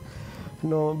پکې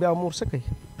نو بیا مور څه کوي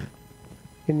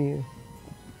یعنی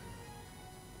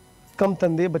کم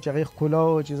تندې بچي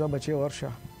خلاو چې ځا بچي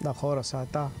ورشه دا خوره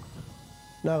ساته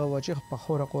ناغه بچي په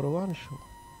خوره قربان شو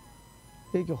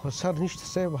پای کې خو سر نشته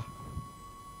صاحب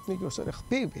نه کې سر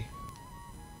خپې به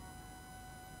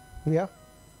بیا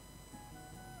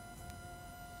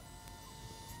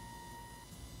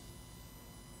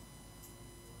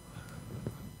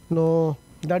نو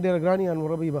دا ډېر ګراني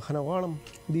انور به بخنه غواړم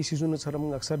دې سيزونو سره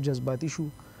موږ اکثر جذباتي شو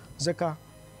ځکه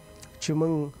چې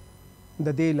موږ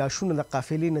د دې لاشونو د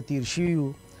قافلې نه تیر شیو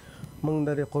موږ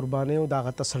د قربانیو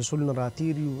دغه تسلسل نه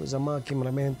راتیر یو زما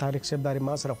کیمرمن طارق صاحب داري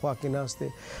ما سره خوا کې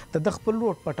ناشته د خپل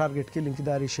روټ په ټارګټ کې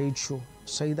لنکداري شهید شو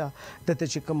صحیح ده دته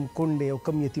چې کم کونډه او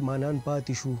کم یتیمانان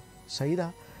پاتې شو صحیح ده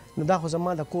نو دا خو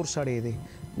زما د کور سړی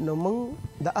دی نو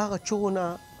موږ د هغه چونه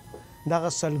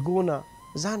دغه سلګونه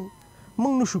ځان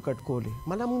موږ نشو کټ کولی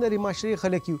مله موږ د معاشري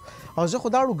خلک یو او زه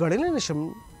خداړو غړل نشم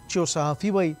چې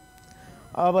صحافي وای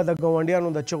اوبه د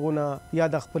ګوانډیانو د چغونه یا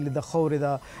د خپل د خورې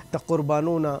د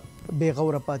قربانونه بے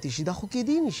غوره پاتې شي دا خو کې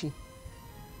دی نشي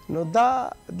نو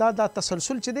دا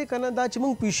تسلسل چې دی کنه دا چې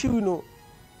موږ پیښی وینو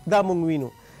دا موږ وینو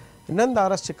نن دا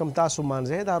ورځ چې کم تاسو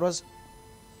مانځه دا ورځ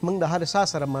موږ د هر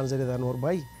احساس سره مانځل دا نور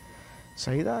بای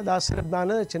صحیح دا صرف دا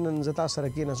نه چې نن زتا سره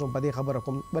کې نه سو په دې خبره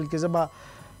کوم بلکې زبا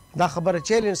دا خبره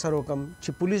چیلنج سره کوم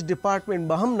چې پولیس ډپارټمنټ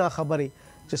به هم نه خبره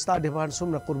چې ستا ډپارټمنټ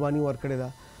څومره قرباني ورکړي دا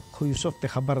خو یوسف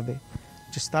ته خبر دی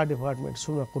چې ستا ډپارټمنټ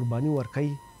څومره قرباني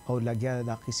ورکړي او لګیا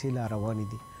د قصې لا روان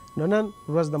دي نو نن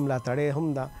ورځ د ملاتړۍ هم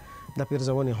ده، د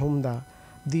پیرزونې هم ده،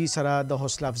 دې سره د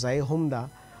حوصله افزایۍ هم ده.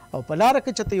 او په لاره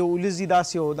کې چې ته یو ولس دي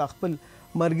داسې یو د خپل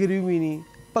ملګري وویني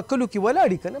په کلو کې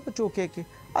ولاړي که نه په چوکۍ کې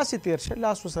هسې تېر شه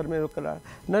لاس ورسره مې وکړه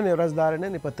نن یې ورځ داره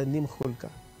نن یې په تندیم ښکل که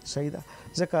صحیح ده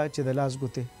ځکه چې د لاس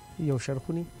ګوتې یو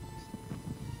شرخوني.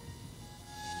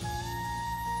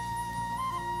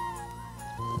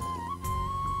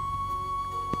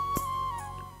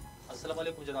 السلام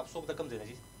علیکم جناب څوک د کوم ځای نه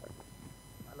جی؟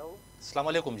 هلو السلام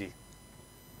علیکم جی.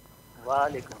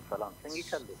 وعلیکم السلام څنګه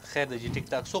چل دی؟ خیر دی جی ټیک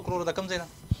ټاک. څوک ورور د کوم ځای نه؟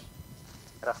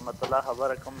 رحمت الله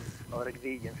خبره کوم اورګدي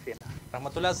ایجنسی نه.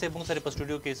 رحمت الله صاحب موږ سره په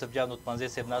سټوډیو کې یوسف جان اتمنزی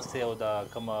صاحب ناست دی او د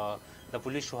کوم د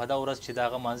پولیس شهدا ورځ چې د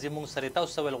هغه مانځي موږ سره تاسو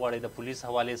څه ویل غواړئ د پولیس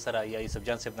حوالې سره یا یوسف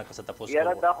جان صاحب نه که څه تپوس کوو؟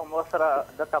 یاره دا خو ما سره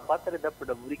دته پته لري د په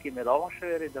ډبري کې مې روان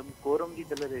شوی دی د کورم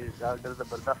لیدلی دی دا ډېر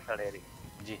زبردست سړی دی.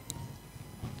 جی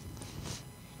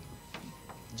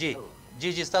جی جی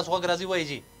جی ستاسو غږ راځي وایي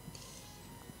جی.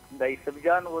 د یوسف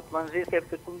جان اتمنزي صاحب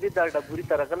چې کوم دی دا ډبري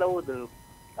ته راغلی و د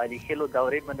علي خیلو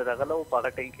دورې باندې راغلی و په هغه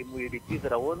ټایم کې مو ایډیټیز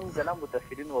روان وو که نه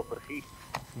متاثرین وپرسي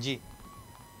جی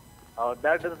او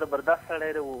دا ډېر زبردست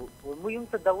سړی دی موږ هم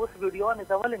ته دا اوس ویډیوانې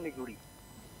ته ولې نه جوړي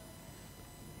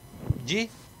جی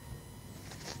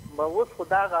ما اوس خو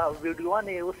دا هغه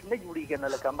ویډیوانې اوس نه جوړي که نه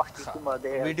لکه مخکې کومه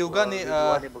دی ویډیوګانې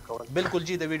بالکل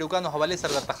جی د ویډیوګانو حوالې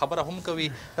سره درته خبره هم کوي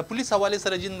د پولیس حوالې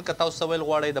سره جن که تاسو څه ویل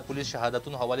غواړئ د پولیس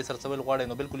شهادتونو حوالې سره څه ویل غواړئ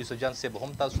نو بالکل یوسف جان صاحب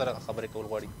هم تاسو سره خبرې کول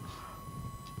غواړي.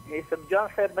 یوسف جان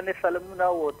صاحب باندې سلامونه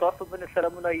او تاسو باندې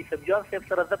سلامونه. یوسف جان صاحب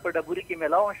سره زه په ډبري کې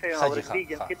میلاون شوی او ورګدي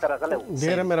ایجنسي ته راغلی وم.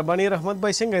 ډېره مهرباني رحمت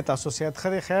بھائی څنګه یې تاسو صحت ښه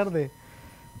دی خیر دی؟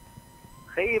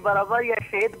 ښه برابر یا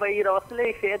شهید به یې راوستلی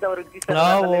شهید او ورګدي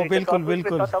سره بالکل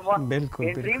بالکل بالکل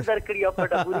انټریم درکړي او په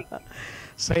ډبري کې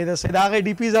صحیح ده صحیح ده هغه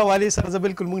ډي پیز حوالې سره زه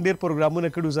بالکل موږ ډېر پروګرامونه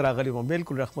کړي زه راغلی وم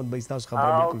بالکل رحمت بھائی تاسو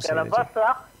خبره بالکل صحیح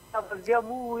ده. بس بیا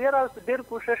مو یاره ډېر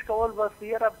کوشش کول بس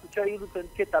یاره چا یو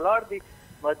چې ته لاړ دی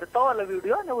د تا والا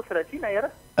ویډیوانې اوس راځي نه یاره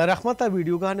رحمته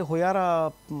ویډیوګانې خو یاره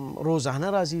روزانه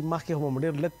راځي مخکې هم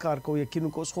ډېر لږ کار کوو یقین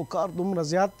وکړو اوس خو کار دومره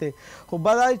زیات دی خو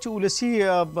بد دا چې ولسي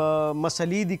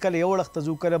مسلې دي کله یو اړخ ته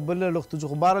ځو کله بل اړخ ته ځو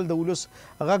خو بهرحال د ولس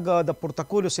غږ د پورته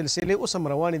کولو سلسلې اوس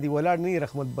هم روانې دي ولاړ نه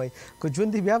رحمت بھائی که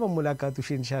ژوند دی بیا به ملاقات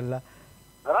وشي انشاءالله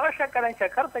راشه کنه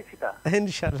چکر ته چې ته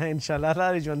انشاءالله انشاءالله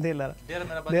لارې ژوندی لره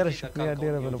ډېره شکریه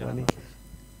ډېره مهرباني.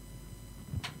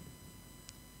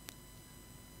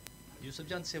 یوسف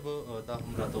جان صاحب دا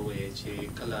هم راته ووایئ چې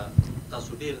کله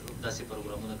تاسو ډېر داسې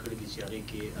پروګرامونه کړي دي چې هغې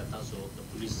کې تاسو د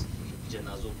پولیس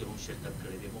جنازو کې هم شرکت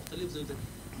کړی دی مختلف ځایو ته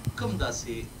کوم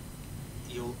داسې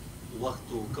یو وخت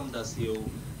و کوم داسې یو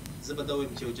زه به دا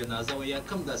وایم چې یو جنازه وه یا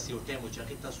کوم داسې یو ټایم و چې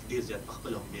هغې تاسو ډېر زیات په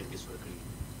خپله هم ډېر پیس ورکړي؟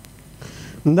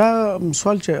 دا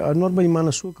سوال چې انور بھائی ما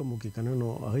نه څوک هم وکړي که نه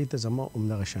نو هغې ته زما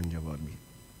همدغه شان جواب وي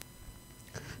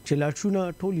چې لاټونه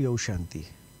ټول یو شان دي.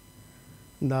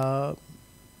 دا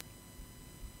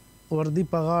وردی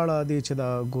په غاړه دی چې دا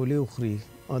ګولې وخوري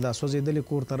او دا سوځېدلې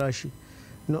کور ته راشي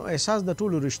نو احساس د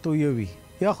ټولو رشتو یو وي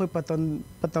یا خو په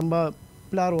تنبه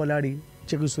پلار ولاړي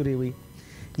چغې سورې وي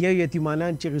یا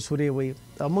یتیمانان چغې سورې وي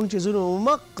او موږ چې ځینو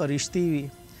مقه رشتې وي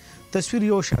تصویر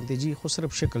یو شان دی جي خو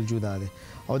صرف شکل جدا دی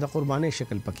او د قربانۍ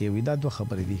شکل پکې وي دا دوه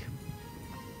خبرې دي.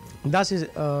 داسې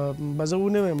به زه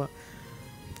ونه وایم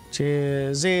چې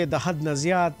زه د حد نه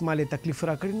زیات مالې تکلیف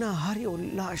راکړي نه هر یو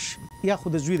لاش یا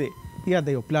خو د زوی دی یا د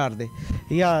یو پلار دی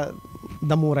یا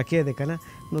د مورکۍ دی که نه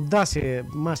نو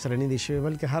داسې ما سره نه دی شوی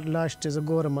بلکې هر لاش چې زه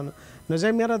ګورم نو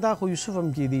زه یاره دا خو یوسف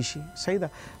هم کیدی شي صحیح ده.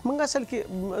 موږ اصل کې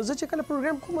زه چې کله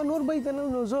پروګرام کوم نور به یې که نه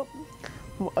نو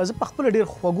زه په خپله ډېر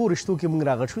خوږو رشتو کې موږ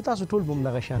راغټ شو تاسو ټول به هم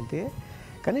دغه شانتې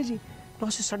که نه جي نو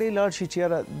هسې سړی لاړ شي چې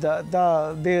یاره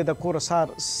دا د کوره سار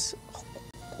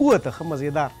ووته ښه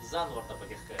مزېدار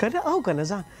که نه او که نه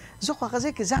ځان زه خو هغه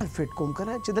ځای کې ځان فټ کوم که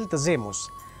نه چې دلته ځیم اوس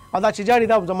او دا چې جاړي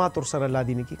دا زما تر سره لا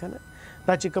دي نه کي که نه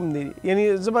دا چې کوم دی یعنی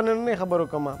زه به نننۍ خبرو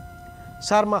کوم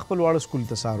سار ما خپل واړه سکول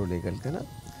ته سار ولېږل که نه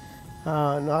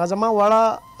نو هغه زما واړه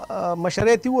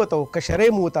مشرۍ ته ووته او کشرۍ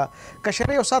مو وته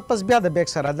کشرۍ یو ساعت پس بیا د بیګ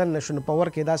سره دننه شو نو په ور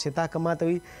کې داسې تا که ما ته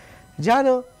وي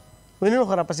جانه نن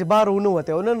خو راپسې بار ونه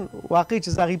وتی او نن واقعي چې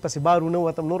زه هغې پسې بار ونه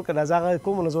وتم نور که دا زه هغه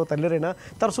کوم نو زه ورته لرې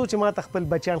نه تر څو چې ما ته خپل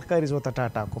بچیان ښکاري زه ورته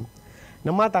ټاټا کوم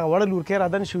نو ما ته هغه وړه لورکۍ را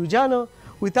دن شوي جانه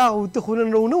وایي تا خو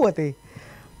نن ونه وتې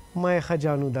ما یې ښه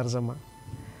جانو درځمه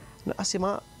نو هسې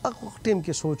ما هغه ټیم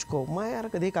کې سوچ کو ما یاره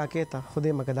که دې کاکۍ ته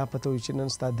خدای مکه دا پته وي چې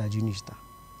نن ستا داجي نشته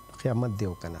قیامت دی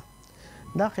که نه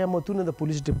دا قیامتونه د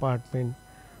پولیس ډپارټمنټ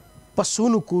په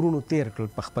سونو کورونو تیر کړل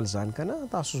په خپل ځان که نه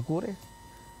تاسو ګورئ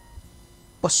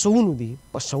په سونو دي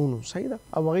په سونو صحیح ده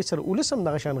او هغې سره ولس هم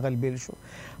دغه شان غلبېل شو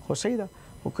خو صحیح ده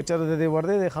خو که چېرته د دې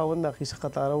وردی د خاوند اخیسته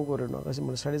قطاره وګورې نو هغسې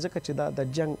مړ سړی ځکه چې دا د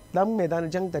جنګ دا موږ میدان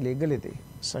جنګ ته لیږلی دی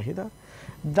صحیح ده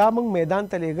دا موږ میدان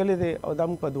ته لیږلی دی او دا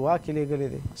موږ په دعا کې لیږلی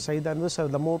دی صحیح ده نو سره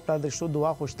د مور پلار د شتو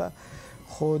دعا خو شته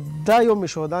خو دا یو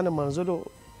مشهودانه منځلو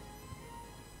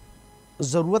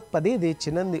ضرورت په دې دی چې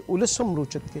نن د ولس هم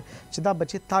روچت کې چې دا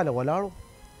بچی تا له ولاړو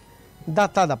دا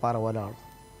تا دپاره ولاړو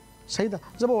صحیح ده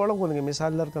زه به وړه غوندې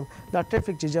مثال درکړم دا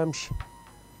ټریفک چې جام شي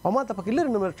او ما ته پکې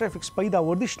لرې نمبر ټریفک سپی دا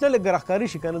وردي شنه لږ راښکاري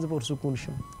شي که نه زه به ورسکون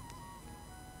شم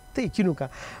ته یقین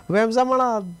وکړه ویم زه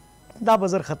مړه دا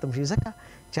به زر ختم شي ځکه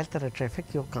چې هلته د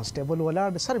ټریفک یو کانسټیبل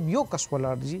ولاړ دی صرف یو کس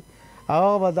ولاړ دی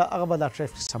هغه به دا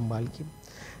ټریفک سنبال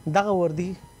کړي دغه وردي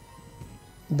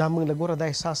دا موږ له ګوره دا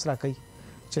احساس راکوي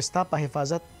چې ستا په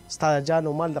حفاظت ستا د جان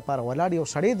او مال دپاره ولاړ یو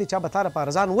سړی دی چا به تا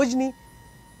لپاره ځان وژني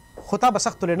خو تا به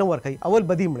سخت نه ورکوي اول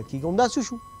به دې مړه کېږي همداسې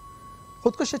شو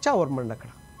خودکشه چا ورمنډه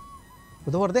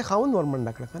کړه د وردی خاوند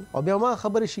ورمنډه کړه که او بیا ما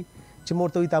خبرې شي چې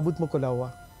مور ته وایي تابوت مه کولاوه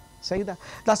صحیح ده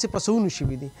داسې پسونه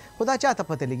شوي دي خو دا چا ته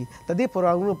پته لګي د دې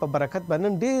پروګرامونو په برکت به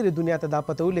نن ډېرې دنیا ته دا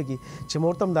پته ولګي چې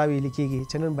مور ته هم دا ویلي کېږي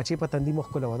چې نن بچې په تندي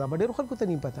مخ کولاوه دا به ډېرو خلکو ته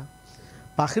نه پته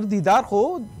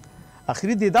په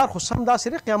آخري دیدار خو سم داسې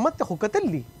دی قیامت ته خو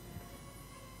کتل دي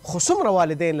خو څومره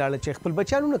والدین لاړل چې خپل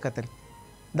بچیانو نه کتل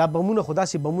دا بمونه خو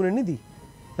داسې بمونه نه دي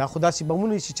دا خو داسې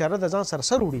بمونه چې چاره د ځان سره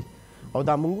سر وړي او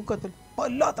دا موږ وکتل په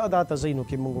لا تعداده ځایونو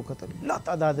کې موږ وکتل لا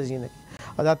تعداده ځایونه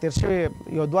کې او دا تېر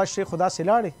شوی یو دوه شی خو داسې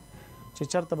لاړې چې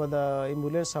چېرته به د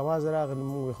ایمبولینس اواز راغی نو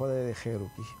موږ خدای دې خیر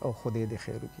وکړي او خدای دې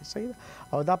خیر وکړي صحیح ده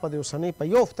او دا په دې اوسنۍ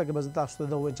په یو هفته کې به زه تاسو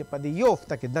ته دا ووایم چې په دې یو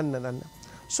هفته کې دننه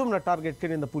څومره ټارګېټ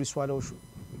کړي د پولیس والو وشو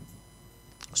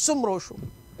څومره وشو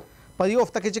په یو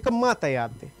هفته کې چې کوم ما ته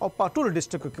یاد دی او په ټولو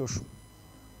ډسټرکو کې وشو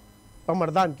په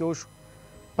مردان کې وشو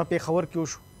په پېښور کې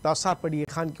وشو د اثار په ډي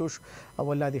خان کې وشو او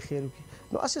الله دې خیر وکړي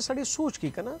نو هسې سړی سوچ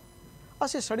کوي که نه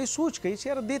هسې سړی سوچ کوي چې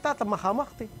یاره دې تا ته مخامخ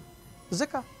دی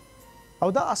ځکه او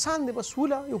دا آسان دی بس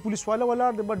وله یو پولیس والا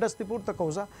ولاړ دی به ډس دې پورته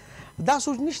کوزه دا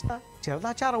سوچ نشته چې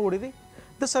دا چا راوړی دی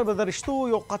د سر به د رشتو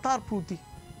یو قطار پروت دی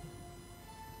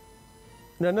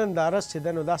نن دا رس چې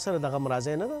دی نو دا سره دغه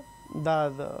مرازی نه ده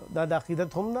دا د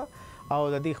عقیدت هم ده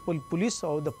او د دې خپل پولیس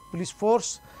او د پولیس فورس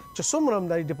چې څومره هم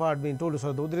د ډپارټمنټ ټولو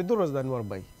سره د ودرېدو ورځ د انور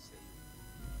بھائی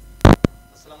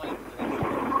السلام علیکم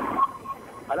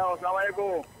هلو السلام علیکم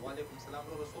وعلیکم السلام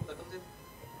رو رسوک د کوم ځای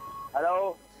هلو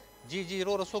جی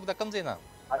رو رسوک د کوم ځای نه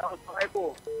هلو السلام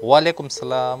علیکم وعلیکم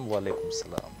السلام وعلیکم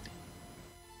السلام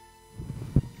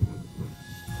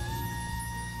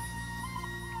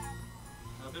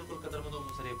بالکل قدرمنو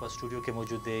موږ سره په سټوډیو کې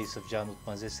موجود دی یوسف جان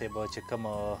اتمانزی صاحب چې کوم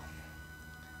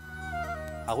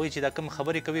هغوی چې دا کوم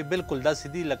خبرې کوي بالکل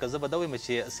داسې دي لکه زه به دا وایم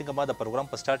چې څنګه ما د پروګرام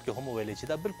په سټارټ کې هم وویلې چې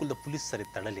دا بالکل د پولیس سره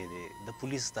تړلی دی د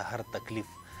پولیس د هر تکلیف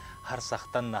هر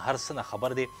سختن نه هر څه نه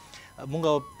خبر دی مونږ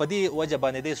په دې وجه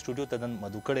باندې دی سټوډیو ته نن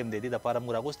مدعو کړی یم دی دې دپاره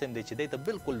مونږ راغوستی یم دی چې دی ته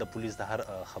بالکل د پولیس د هر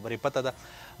خبرې پته ده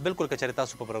بالکل که چېرې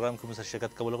تاسو په پروګرام کې مونږ سره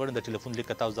شرکت کول غواړئ د ټلیفون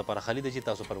لیک تاسو دپاره خالي دی چې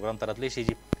تاسو پروګرام ته راتلی شئ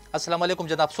جي السلام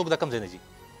علیکم جناب څوک د کوم ځای نه جي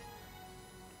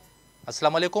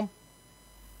السلام علیکم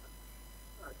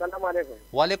السلام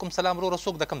علیکم وعلیکم السلام رو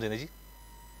څوک د کوم ځای نه جي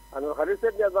انور خلیل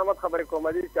صاحب د زحمت خبرې کوم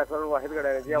دي چې اصل واحد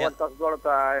غړی دی اول تاسو دواړو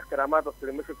ته احترامات او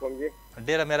ستړي مشو کوم دي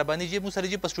ډیره مهرباني جی مو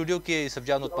سره جی په سټوډیو کې یوسف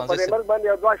جان اتمانزی صاحب په باندې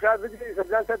یو دوه شعر دي یوسف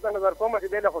جان صاحب ته نظر کوم چې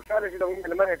ډېر خوشاله شي د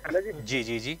موږ لمر کړل جی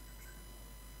جی جی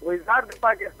وزار د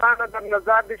پاکستان در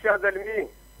نظر د شاه زلمی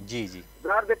جی جی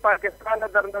زار د پاکستان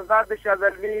در نظر د شاه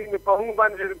زلمی په هم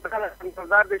باندې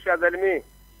انتظار د شاه زلمی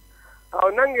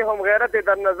او ننګ هم غیرت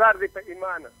در نظر د په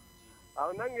ایمان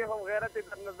او ننګ هم غیرت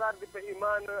در نظر دی په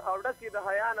ایمان او ډکې د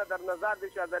حیا نه در نظر دی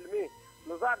شاه زلمي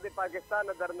نظر د پاکستان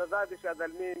در نظر دی شاه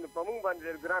زلمي نو په موږ باندې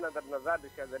ډېر ګرانه در نظر دی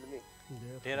شاه زلمي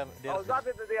او ذات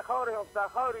د دې خاورې او ستا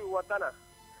خاورې وطنه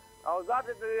او ذات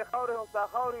د دې خاورې او ستا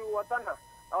خاورې وطنه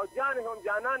او جان هم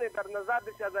جانانې در نظر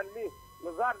دی شاه زلمي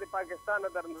نظر د پاکستان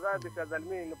در نظر دی شاه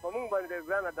زلمي نو په موږ باندې ډېر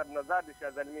ګرانه در نظر دی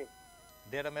شاه زلمي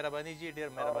ډېره مهرباني جی ډېر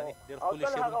مهرباني ډېر او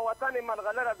تل هغه وطن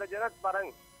ملغلره د جنت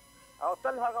پرنګ او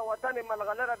تل هغه وطن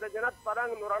ملغلره د جنت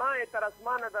پرنګ نو رڼا یې تر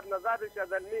اسمانه در نظر د شاه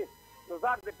زلمي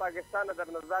نظر د پاکستان در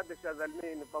نظر د شاه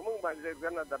زلمي نو په موږ باندې ډېر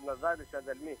ګرانه در نظر د شاه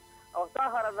زلمي او ستا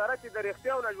هره ذره چې د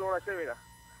رښتیاو نه جوړه شوې ده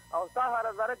او ستا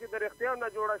هره ذره چې د رښتیاو نه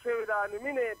جوړه شوې ده نو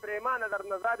مینې پرېمانه در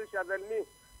نظر د شاه زلمي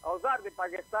او زار د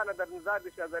پاکستان در نظر د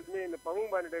شاه زلمي نو په موږ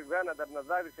باندې ډېر ګرانه در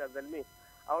نظر د شاه زلمي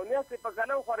او نیاستې په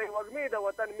قلم خورې وږمې د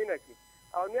وطن مینه کې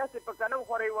او نیاستې په قلم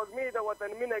خورې وږمې د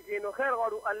وطن مینه کې نو خیر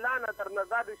غواړو الله نه در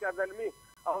نظر د شاه زلمي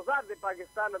او زار د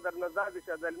پاکستان در نظر د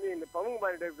شاه زلمي نو په موږ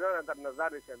باندې ډېر ګرانه در نظر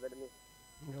د شاه زلمي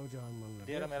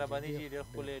ډېره مهرباني جي ډېر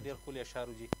ښکلي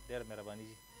اشعارو جي ډېره مهرباني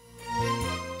جي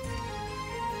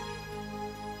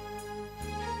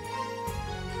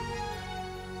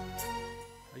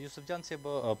یوسف جان صاحب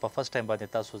په فرست ټایم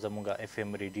باندې تاسو زموږ اف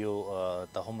ام ریډیو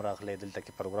ته هم راغلی دلته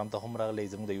کې پروګرام ته هم راغلی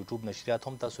زموږ د یوټیوب نشریات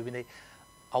هم تاسو وینئ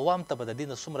عوام ته به د دې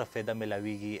نه څومره فایده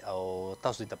میلاویږي او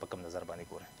تاسو دې ته په کوم نظر باندې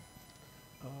ګورئ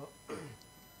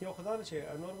یو خو دا ده چې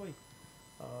انور بھائی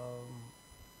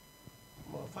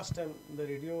فرست ټایم د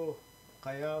ریډیو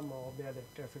قیام او بیا د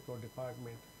ټرافیک او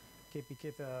ډپارټمنټ کې پی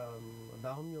کې ته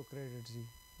دا هم یو کریډټ ځي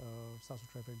ستاسو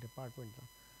ټرافیک ډپارټمنټ ته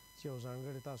چې یو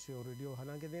ځانګړی تاسو یو ریډیو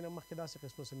حالانکې دې نه مخکې داسې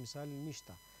قسمه څه مثال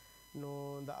نشته نو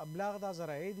د ابلاغ دا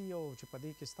ذرایع دي او چې په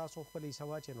دې کې ستاسو خپل حصه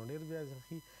واچوئ نو ډېر بیا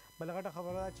ښي بله غټه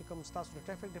خبره ده چې کوم ستاسو د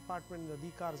ټرافیک ډپارټمنټ د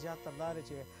دې کار زیات تر دا دی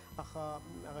چې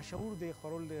هغه شعور دی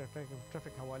خورول د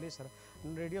ټرافیک حوالې سره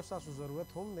نو ریډیو ستاسو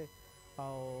ضرورت هم دی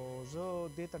او زه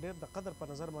دې ته ډېر د قدر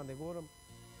په نظر باندې ګورم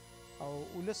او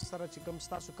ولس سره چې کوم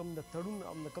ستاسو کوم د تړون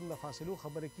او کوم د فاصلو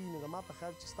خبرې کېږي نو زما په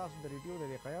خیال چې ستاسو د ریډیو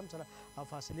د قیام سره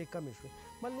فاصلې کمې شوې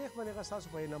بل نیغ به نیغه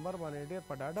ستاسو په نمبر باندې ډېر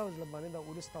په ډاډه زړه باندې د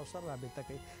ولس تاسو سره رابطه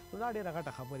کوي نو دا ډېره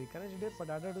غټه خبرې که نه چې ډېر په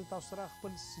ډاډه تاسو سره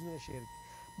خپل څیزونه شیر کړي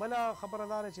بله خبره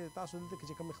دا ده چې تاسو دلته کې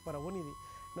چې کومې خپرونې دي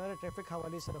نو د ټرافیک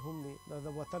حوالې سره هم دي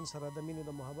د وطن سره د مینې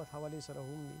د محبت حوالې سره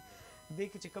هم دي دې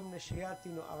کې چې کوم نشریات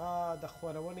دي نو هغه د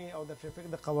خپرونې او د ټرافیک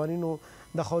د قوانینو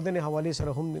د ښودنې حوالې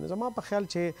سره هم دي نو زما په خیال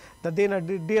چې د دې نه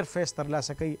ډېر فیض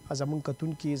ترلاسه کوي زموږ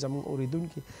کتونکي زموږ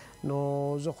اورېدونکي نو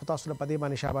زه خو تاسو له په دې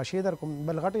باندې شاباشي در کوم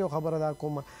بل غټه یو خبره دا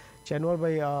کوم چې انور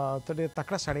بھائی ته ډېر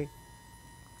تکړه سړی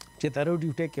چې د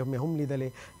ریډیو ټیک کې مې هم لیدلې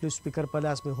لوډ سپیکر په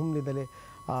لاس مې هم لیدلې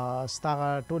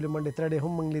ستا ټولې منډې ترړې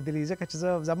هم موږ لیدلې ځکه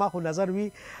چې زما خو نظر وي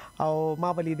او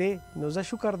ما به لیدې نو زه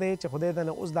شکر دی چې خدای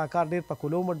دنه اوس دا کار ډېر په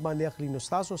کلومټ باندې اخلي نو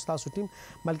ستاسو ټیم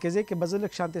بلکې ځای کې به زه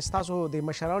لږ شانتې ستاسو د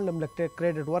مشرانو لم لږ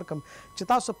کریډټ ورکم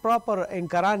چې تاسو پراپر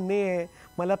انکران نه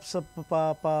مطلب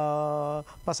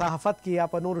په صحافت کې یا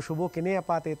په نورو شعبو کې نه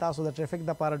پاتې تاسو د ټرافیک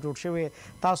دپاره جوړ شوی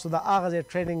تاسو د هغه ځای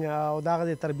ټریننګ او د هغه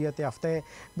ځای تربیت یافته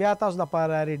بیا تاسو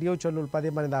دپاره ریډیو چلول په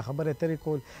دې باندې دا خبرې اترې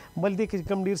کول بل دې کې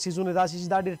کوم ډېر څیزونه داسې چې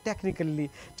دا ډېر ټیکنیکلی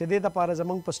چې دې دپاره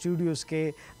زموږ په سټوډیوز کې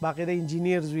باقاعده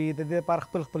انجینیرز وي د دې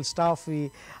لپاره خپل سټاف وي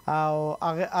او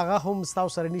هغه هم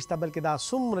ستاسو سره نشته بلکې دا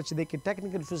څومره چې دې کې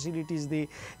ټیکنیکل فیسیلیټیز دي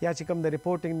یا چې کوم د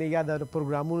ریپورټینګ دی یا د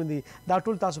پروګرامونو دي دا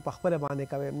ټول تاسو په خپله باندې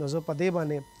کوئ نو زه په دې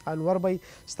باندې انور بھائی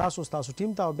ستاسو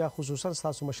ټیم ته او بیا خصوصا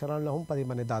ستاسو مشرانو له هم په دې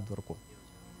باندې داد ورکوم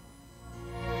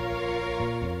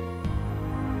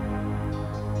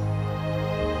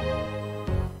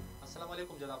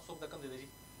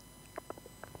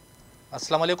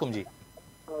السلام علیکم جی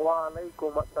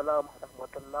وعلیکم السلام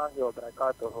ورحمۃ اللہ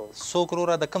وبرکاتہ څوک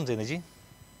وروره د کوم ځای نه جی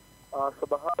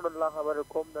سبحان الله خبر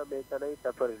کوم د میچنۍ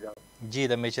تفر جام جی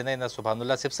د میچنۍ نه سبحان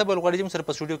الله صاحب سب غواړي چې سره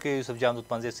په سټوډیو کې یوسف جان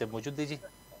دوتمنځي صاحب موجود دی جی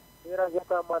میرا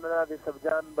جتا مننه د یوسف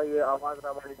جان بھائی आवाज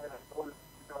را باندې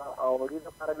او دې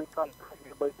لپاره می کال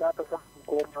بھائی تاسو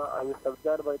کوم یوسف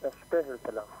جان بھائی تاسو سپیشل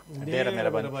سلام ډېر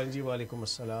مهرباني جی وعلیکم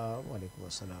السلام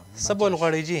سب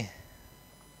غواړي جی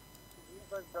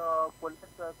بس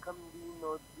پولیس کم دي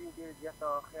نو دې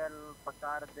زیاته خیال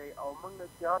پکار دی او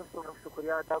موږ تیار سو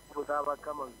شکریا ادا کوو دا به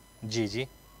کم جی جی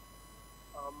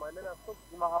مننه خو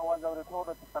ما आवाज اورېدو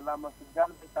ته سلام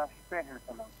جان بھائی تاسو سپیشل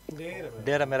سلام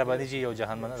ډېره مهرباني جی یو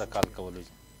جهان مننه د کال کولو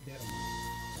جی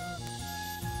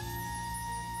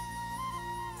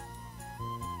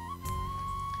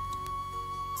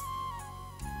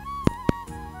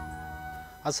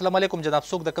السلام علیکم جناب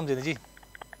څوک د کوم ځای نه جی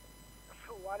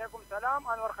وعلیکم سلام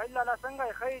انور خلیل الله څنګه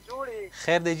یې ښه جوړې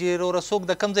خیر دی جی وروره څوک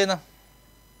د کوم ځای نه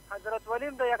حضرت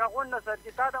ولیم د یکه غونډه سر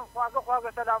چې تا ته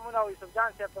خواږه سلامونه او یوسف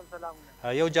جان صاحب ته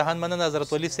سلامونه یو جهان مننه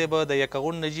حضرت ولی صاحب د یکه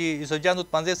غونډه جی یوسف جان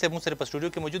دوتمنځي صاحب موږ سره په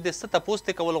سټوډیو کې موجود دی څه تپوس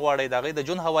ته کول غواړئ د هغې د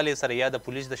ژوند حوالې سره یا د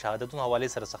پولیس د شهادتونو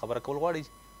حوالې سره څه خبره کول غواړئ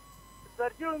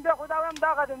سر جی بیا خو دا وایم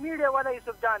دغه د میډیا والا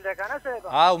یوسف جان دی که نه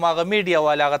صاحب او هغه میډیا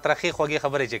والا هغه ترخې خوږې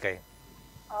خبرې چې کوي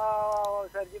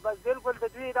سر جی بس بالکل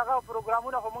د دوی دغه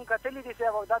پروګرامونه خو مونږ کتلي دي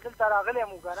صاحب او دا دلته راغلی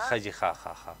مو که نه ښه جي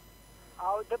ښه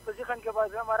او د په ذهن کې به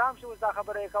زم آرام شي اوس دا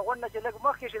خبره یې که غونډه چې لږ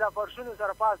مخکې شي دا فرشونو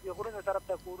سره پاس دي غرونو طرف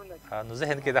ته کورونه دي نو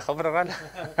ذهن کې دا خبره راغله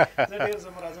زه ډېر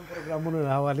زما راځم پروګرامونو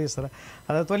له حوالې سره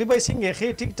حضرت ولي بھائی څنګه یې ښې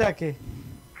ټیک ټاک یې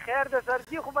خیر د سر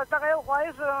جي خو بس دغه یو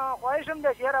خواهش هم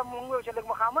دی چې یاره مونږ چې لږ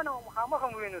مخامخ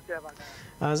هم ووینو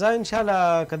صاحب زه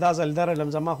انشاءالله که دا ځل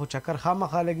درلم زما خو چکر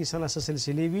خامخا لګي څه نه څه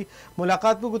سلسلې وي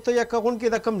ملاقات به ته یکه غونډ کې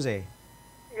د کوم ځای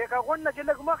یکه غونډ نه چې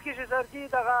لږ مخکې شي سر جي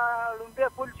دغه لومبی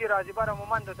پل چې راځي بره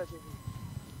مومندو ته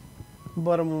چې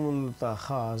برمون ته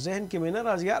ښه ذهن کې مې نه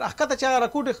راځي یار ښکته چې هغه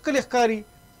راکوټې ښکلې ښکاري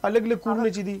لږ لږ کورونه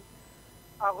چې دي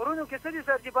غرونو کې څه دي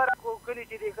سر جي بره کلي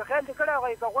چې دي که خیال دې کړی هغه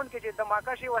یکه غونډ کې چې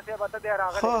دماکه شي وسې به ته بیا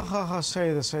راغلی ښه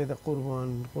صحیح ده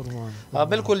قربان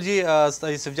بالکل جی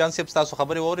یوسف جان صاحب ستاسو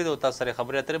خبرې واورېدې او تاسو سره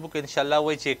خبرې اترې وکړو انشاءالله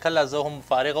وایي چې کله زه هم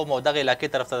فارغ وم او دغه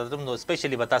علاقې طرف ته درځم نو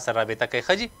سپیشلي به تا سره رابطه کوي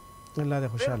ښه جي الله دې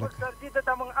خوشاله کړي. سر جی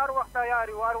ته موږ هر وخت تیار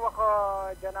یو، هر وخت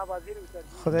جناب وزیر سر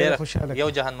جی. خدای دې خوشاله یو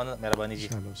کړي. جهان مننه، مهرباني جی.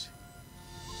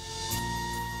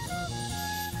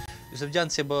 یوسف جان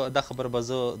صاحب دا خبر به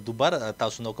زه دوباره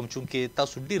تاسو نه وکړم، چونکې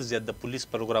تاسو ډېر زیات د پولیس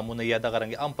پروګرامونه یا دغه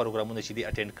رنګې عام پروګرامونه چې دي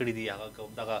اټینډ کړي دي، هغه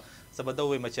دغه زه به دا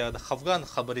ووایم چې د خفګان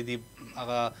خبرې دي،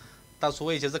 هغه تاسو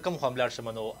وایي چې زه کوم خوا هم لاړ شم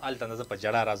نو هلته نه زه په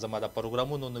ژړا راځم، د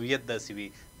پروګرامونو نوعیت داسې وي،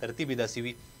 ترتیب یې داسې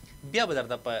وي. بیا به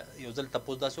درته په یو ځل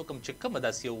تپوس داسې وکړم چې کومه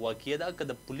داسې یو واقعه ده که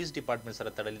د پولیس ډپارټمنټ سره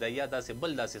تړلې ده یا داسې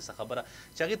بل داسې څه خبره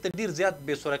چې هغې ته ډېر زیات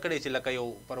بېسوره کړی چې لکه یو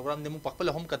پروګرام دې مونږ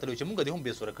پخپله هم کتلی چې مونږ دې هم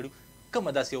بېسوره کړي،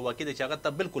 کومه داسې یو واقعه ده چې هغه ته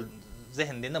بلکل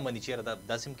ذهن دې نه مني چې یاره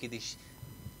داسې هم کیدی شي؟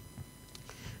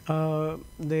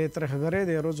 د ترخګرۍ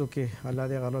د ورځو کې الله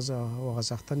دې هغه ورځ هغه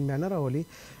سختن بیا نه راولي.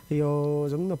 یو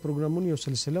زموږ د پروګرامونو یو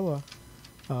سلسله وه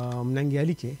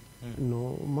مننګیالي کې، نو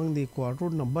موږ د کوارټر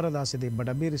نمبر داسې د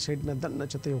بډابېرې سایډ نه دننه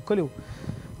چته یو کلی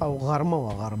او غرمه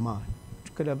وه، غرمه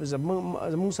کله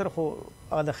زموږ سره خو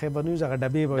هغه د خیبر نیوز هغه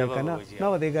ډبې به وي که نه، نه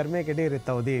به د ګرمۍ کې ډېرې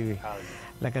تودې وي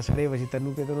لکه سړی به چې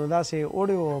تنور کې نو داسې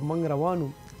اوړې وو، موږ روان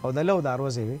وو او د لو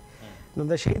دروازې وې، نو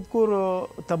د شهید کور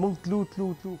ته موږ تلو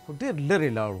خو ډېر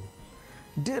لرې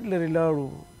لاړو.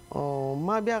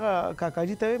 ما بیا هغه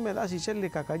کاکاجي ته ویې مې داسې چلې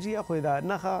کاکاجي خو دا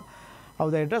نښه او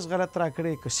د اډرس غلط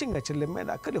راکړی که څنګه چلې مې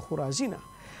دا کلي خو راځي نه.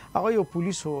 هغه یو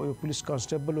پولیس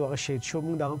کانسټیبل و، هغه شهید شو،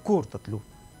 موږ د هغه کور ته تلو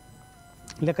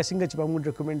لکه څنګه چې به موږ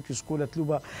ډاکومنټري سکول ته تلو،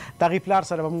 به د هغې پلار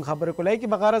سره به موږ خبرې کولو. هغې کې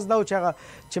به غرض دا و چې هغه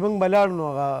چې موږ به لاړو نو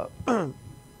هغه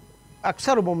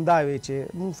اکثر به هم دا وی چې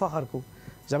موږ فخر کوو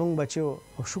زموږ بچیو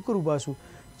او شکر وباسو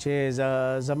چې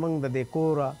زموږ د دې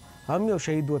کوره هم یو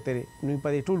شهید وتلی، نو په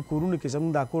دې ټول کورونو کې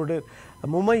زموږ دا کور ډېر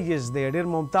ممیز دی، ډېر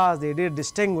ممتاز دی، ډېر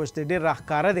ډسټنګوش دی، ډېر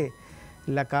راښکاره دی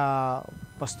لکه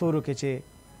په ستورو کې چې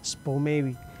سپومې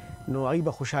وي، نو هغوی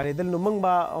به خوشحالېدل. نو موږ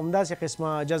به همداسې قسمه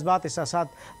جذبات احساسات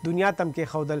دنیا ته هم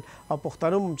کېښودل او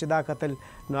پښتانه هم چې دا کتل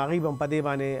نو هغوی به هم په دې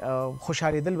باندې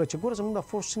خوشحالېدل به چې ګوره زموږ دا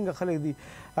فورس څنګه خلک دي،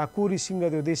 دا کور یې څنګه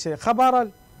دی، دې څه ښه بهرحال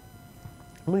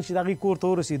موږ چې د هغوی کور ته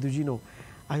ورسېدو جي نو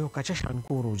یو کچه شان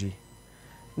کور و جي،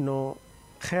 نو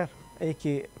خیر ای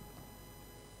کې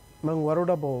موږ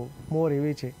وروډب او مور یې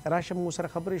وی چې راشه موږ سره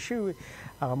خبرې شوې وې،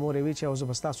 هغه مور یې وی چې او زه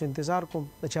به ستاسو انتظار کوم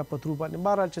د چا په ترو باندې.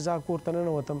 بهرحال چې زه کور ته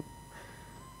ننوتم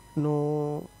نو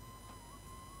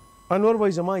انور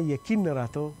وایي زما یقین نه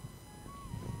راته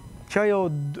چې یو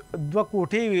دوه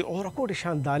کوټې وې او کوټې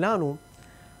شان دالان و،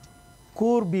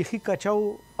 کور بیخي کچه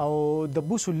او د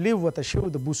بوسو لیو ورته شوی،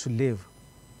 د بوسو لیو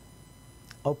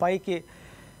او پای کې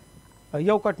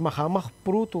یو کټ مخامخ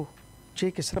پروت و چې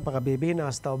کې صرف هغه بیبې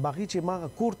ناسته او باقي چې ما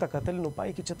کور ته کتل نو پای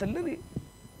کې چته لري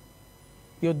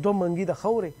یو دوه منګي د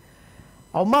خورې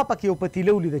او ما پکې یو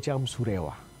پتیله ولیده چې امسورې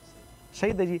وه،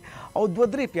 صحیح ده جي، او دوه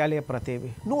درې پیالې پرتې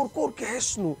وې، نور کور کې هېڅ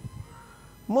نو.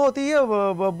 ما ورته یې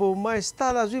ما ستا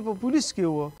دا زوی په پولیس کې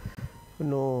و،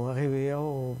 نو هغې وی او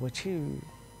بچي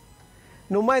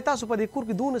نو ما یې تاسو په دې کور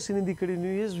کې دونه څه نه دي کړي، نو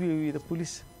یې زوی وي د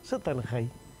پولیس څه تنخواهي،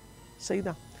 صحیح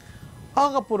ده.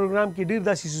 هغه پروګرام کې ډېر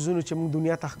داسې څیزونه چې موږ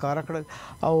دنیا ته ښکاره کړل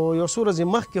او یو څو ورځې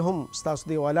مخکې هم ستاسو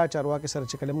د یو اعلی چارواکي سره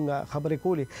چې کله موږ خبرې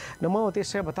کولې نو ما ورته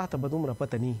صاحب تا ته به دومره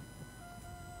پته نه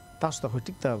تاسو ته خو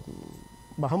ټیک ته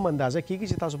به هم اندازه کېږي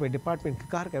چې تاسو په ډپارټمنټ کې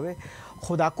کار کوئ،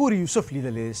 خو دا کور یوسف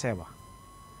لیدلی دی صاحبه،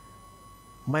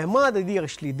 ما د دې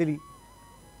غش لیدلي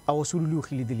او اصول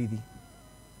لوښي لیدلي دي،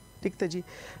 ټیک ته جي.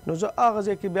 نو زه هغه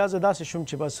ځای کې بیا زه داسې شوم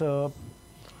چې بس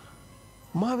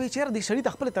ما وی چې یاره دې سړي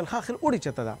ته خپله تنخوا اخر اوړې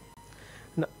چته ده،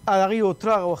 هغې یو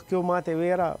تره هغه وخت کې ما ته وی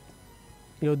یاره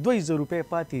یو 2000 روپۍ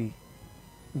پاتې دي،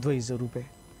 2000 روپۍ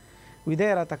وي دا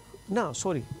یې راته نه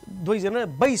سوري 2000 نه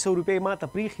 200 روپۍ ما ته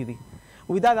پرېښي دي،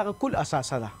 وي دا دغه کل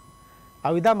اساسه ده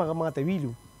او دا مغه ما ته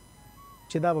ویلو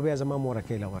چې دا به بیا زما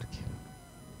مورکۍ له ورکړي.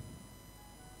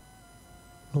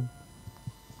 نو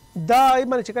دا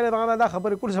ایمن چې کله دا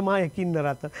خبرې کول زما یقین نه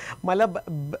راته، مطلب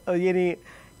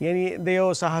یعنی د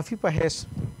یو صحافي په حیث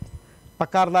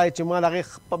پکار دا چې ما د هغې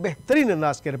په بهترین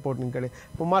انداز کې رپورټینګ کړی،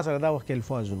 په ما سره دا وخت کې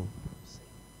الفاظ نو،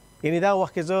 یعنی دا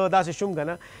وخت کې زه داسې شوم که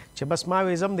نه چې بس ما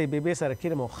وې زم د بیبې سره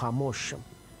کېنم او خاموش شم.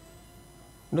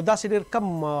 نو داسې ډېر کم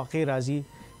مواقع راځي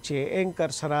چې اینکر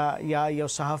سره یا یو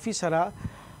صحافي سره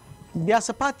بیا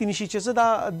څه پاتې نشي چې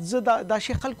زه دا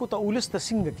شی خلکو ته ولس ته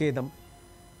څنګه کېدم،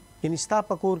 یعنی ستا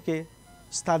په کور کې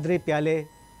ستا 3 پیالې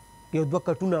یو 2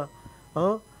 کټونه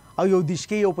او یو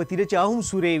دیشکې یو پتیله چې هم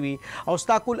سورې وي او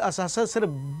ستا کل اساسه صرف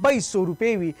 200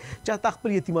 روپۍ وي چې تا خپل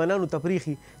یتیمانانو ته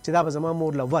پرېښي چې دا به زما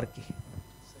مور له ورکړي،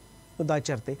 نو دا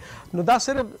چرته نو دا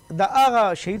صرف د هغه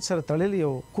شهید سره تړلی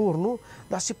یو کور نو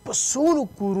داسې په څونو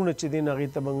کورونه چې دی نو هغې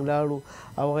ته موږ لاړو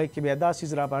او هغې کې بیا دا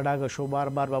څیز را په ډاګه شو، بار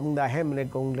به موږ دا هم نه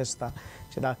ګونګلس ته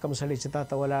چې دا کوم سړی چې تا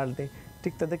ته ولاړ دی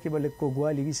ټیک ته ده کې به لږ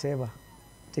کوږوالي وي صاحبه،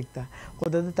 ټیک ده خو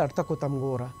د ده تړتکو ته هم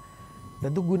ګوره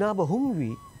د ده ګناه به هم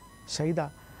وي صحیح ده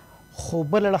خو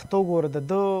بله اړخ ته وګوره د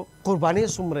ده قربانۍ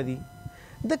څومره دي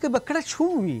ده که به کړچ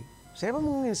هم وي صحیح به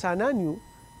موږ انسانان یو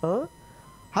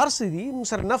هر څه دي موږ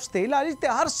سره نفس دی لالچ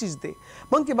دی هر څیز دی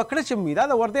موږ کې به کړچ هم وي دا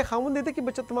د وردی خاوند دی ده کې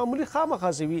به چېرته معمولي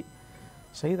خامخا څه وي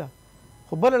صحیح ده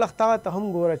خو بله اړخ ته هم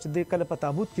ګوره چې دی کله په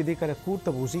تابوت کې دی کله کور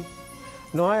ته بوځي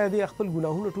نو آیا دی خپل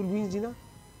ګناهونه ټول وینځي نه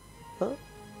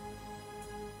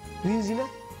وینځي نه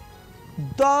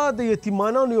دا د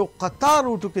یتیمانانو یو قطار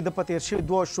وټو کې د په تېر شوي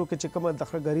 2 شو کې چې کومه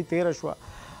دخلګري تېره شوه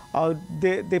او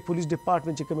د پولیس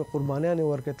ډپارټمنټ چې کومې قربانیانې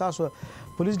ورکړې تاسو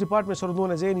پولیس ډپارټمنټ سره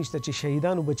دونه ځای نشته چې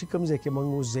شهیدانو بچي کوم ځای کې موږ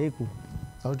اوس ځای کړو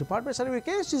او ډپارټمنټ سره یې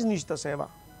هېڅ چیز نشته صاحبه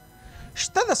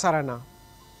شته د سره نه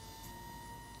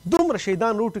دومره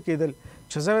شهیدان وټوکېدل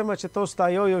چې زه وایم چې تاسو ته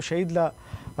یو شهید له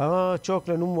چوک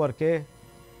له نوم ورکې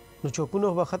نو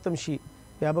چوکونه به ختم شي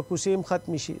بیا به کوڅې هم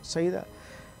ختمې شي صحیح ده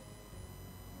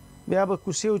بیا به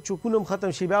کوڅې او چوکونه هم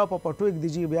ختم شي بیا په پټو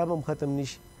ایږدي بیا به هم ختم نه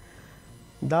شي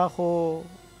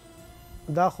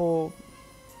دا خو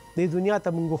دې دنیا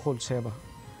ته مونږ وښول صاحبه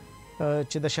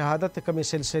چې د شهادت کومې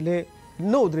سلسلې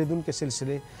نه ودرېدونکې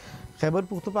سلسلې خیبر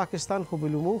پختونخوا خو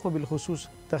بالعموم خو بالخصوص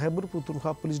د خیبر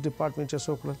پختونخوا پولیس ډپارټمنټ چې څه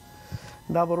وکړل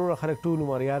دا به وروره خلک ټول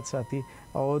عمر یاد ساتي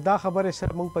او دا خبرې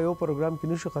سره موږ په یو پروګرام کې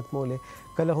نشو ختمولی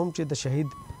کله هم چې د شهید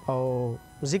او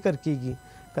ذکر کیږي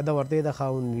که د وردی د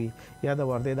خاوند وي یا د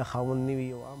وردی د خاوند نه وي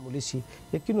یو عام ولي شي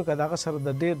یقینو که د هغه سره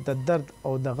د ډېر د درد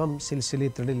او د غم سلسلې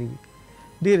تړلې وي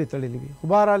ډېرې تړلې وي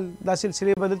خو بهرحال دا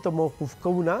سلسلې به دلته موقوف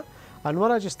کوو نه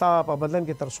انوره چې ستا په بدن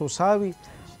کې تر څو ساه وي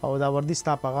او دا وردي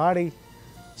ستا په غاړې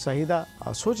صحیح ده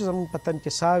او سوچ زموږ په تن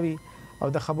کې ساه وي او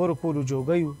د خبرو کولو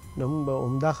جوګه یو نو موږ به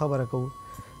همدا خبره کوو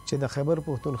چې د خیبر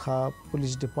پختونخوا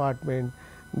پولیس ډپارټمنټ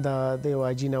د یو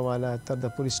عاجینه والا تر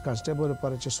د پولیس کانسټیبل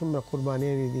لپاره چې څومره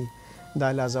قربانیانې دي دا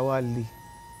لازوال دي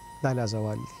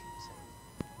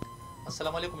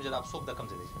السلام علیکم جناب څوک د کوم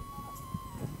ځای دی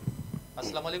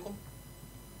السلام علیکم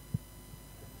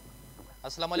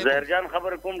ظاهر جان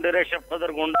خبر کوم ډېرې شپ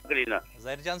قدر غونډه کړی نه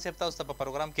ظاهر جان صاحب تاسو ته په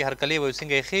پروګرام کې هرکلی وایو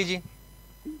څنګه یې خېجي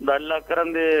د الله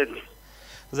کرم دې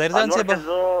ظاهر جان صاحب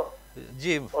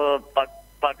جی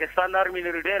پاکستان آرمی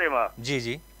نه ډېرې ما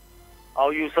جی او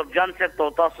یوسف جان صاحب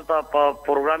ته تاسو ته په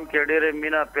پروګرام کې ډېرې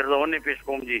مینا پرځونه پیش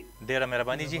کوم جی ډېره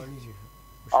مهرباني جی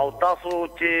او تاسو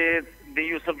چې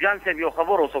د یوسف جان صاحب یو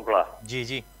خبر وسوکړه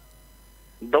جی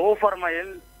دو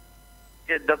فرمایل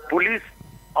چې د پولیس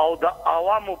او د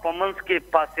عوامو په منځ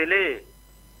کې فاصله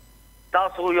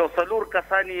تاسو یو څلور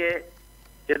کسانی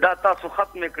چې دا تاسو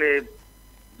ختم کړي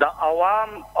د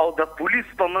عوام او د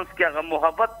پولیس په منځ کې هغه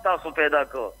محبت تاسو پیدا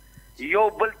کړ یو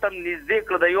بل تم نږدې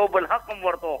کړ د یو بل حق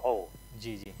ورته هو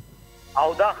جی او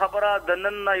دا خبره د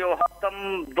نن یو حتم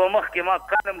دومخ کې ما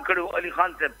قدم کړو علي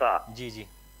خان صاحب ته جی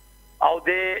او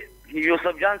د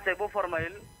یوسف جان صاحب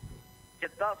فرمایل چې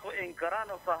تاسو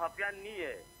انکران او صحافیان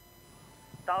نه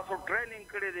تاسو ټریننګ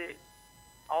کړی دی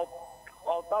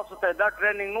او تاسو ته دا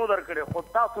ټریننګ نو درکړي خو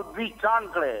تاسو دوی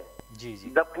چان کړي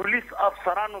جی د پولیس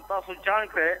افسرانو تاسو چان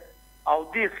کړي او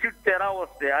دې سیټ ته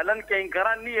راوسته الان کې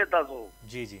انکران نه تاسو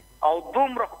جی او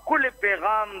دومره کل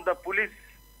پیغام د پولیس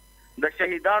د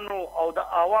شهیدانو او د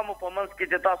عوامو په منځ کې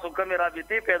چې تاسو کومې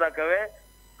رابطې پیدا کوي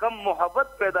کم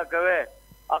محبت پیدا کوي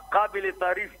قابل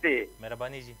تعریف دی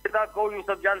مهرباني جی دا کو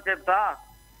یوسف جان صاحب تا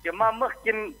چې ما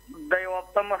مخکې د یو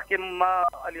هفته مخکې ما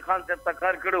علي خان صاحب ته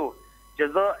کار کړو چې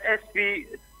زه ایس پی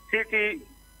سیټي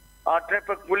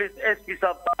ټریفک پولیس ایس پی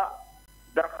صاحب ته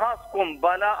درخواست کوم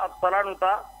بالا افسرانو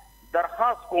ته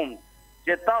درخواست کوم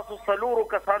چې تاسو څلورو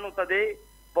کسانو ته دی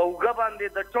په اوږه باندې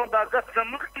د 14 اګست نه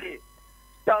مخکې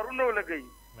تارونه ولګوي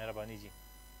مهرباني جی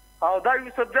او دا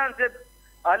یوسف جان صاحب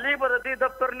علي به د دې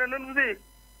دفتر نه ننوځي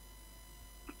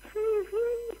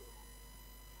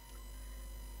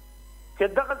چې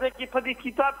دغه ځای کې په دې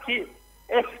کتاب کې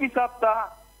ایس پی صاحب ته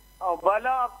او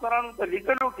بالا افسرانو ته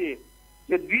لیکلو کې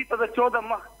چې دوی ته د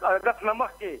 14 اګست نه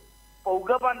مخکې په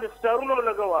اوږه باندې سټارونه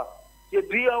ولګوه چې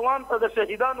دوی عوام ته د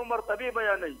شهیدانو مرتبه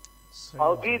بیانوي او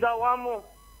دوی د عوامو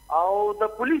او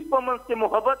د پولیس په منځ کې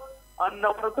محبت او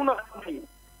نفرتونه ختموي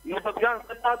یوسف جان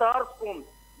صاحب ته عرض کوم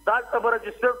دلته به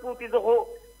رجسټر پروت زه خو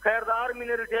خیر د آرمي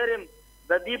نه ریټایر یم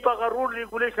د دې په هغه رول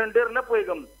ریګولیشن ډېر نه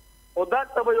پوهېږم خو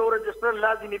دلته به یو رجسټر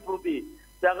لازمي پروت وي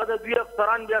چې هغه د دوی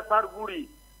افسران بیا سار ګوري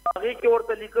هغې کې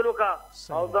ورته لیکلو کا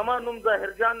او زما نوم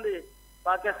ظاهر جان دی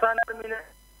پاکستان آرمي نه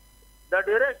د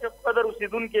ډېرې شپ قدر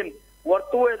اوسېدونکي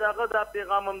ورته ووایي د هغه دا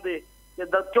پیغام هم دی چې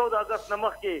د 14 اګست نه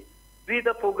مخکې دوی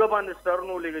د په اوږه باندې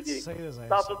سټارونه ولګېدي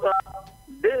تاسو ته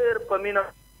ډېر په مینه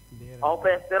او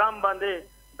په احترام باندې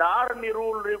د آرمي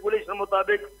رول ریګولیشن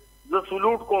مطابق زه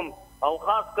سلوټ کوم او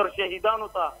خاص کر شهیدانو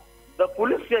ته د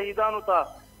پولیس شهیدانو ته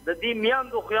د دې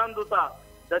میاندو خویاندو ته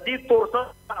د دې تورسه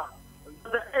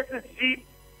د اس اس جی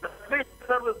د سپیشل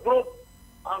سروس ګروپ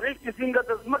هغه چې څنګه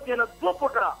د ځمکې نه 2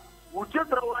 فوټه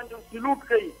وجود روان دي سلوټ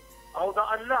کوي او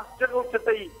د الله څخه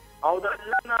چتای او د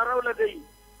الله ناره ولګي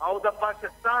او د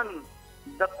پاکستان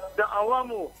د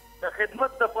عوامو د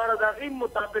خدمت لپاره د غي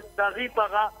مطابق د غي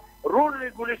په رول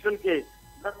ریګولیشن کې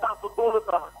د تاسو ټول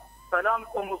ته سلام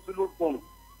کوم سلوټ کوم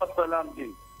السلام جی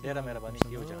ډیره مهرباني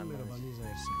یو جهان مهرباني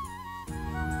ظاهر صاحب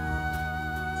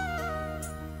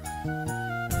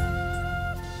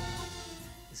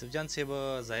یوسف جان صاحب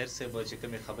ظاهر صاحب چې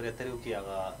کومې خبرې اترې وکړي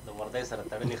هغه د وردی سره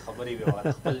تړلې خبرې وي هغه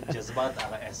خپل جذبات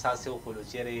هغه احساس یې وښودلو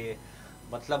چېرې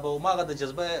مطلب هماغه د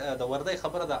جذبه د وردی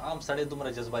خبره د عام سړی دومره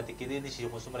جذباتي کېدی نه شي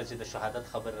خو څومره چې د شهادت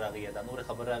خبرې راغلي یا د نورې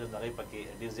خبرې راغلي نو هغې پکې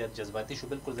ډېر زیات جذباتي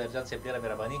شو بالکل ظاهر جان صاحب ډېره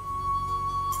مهرباني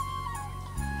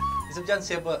یوسف جان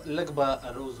صاحب لږ به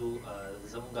روزو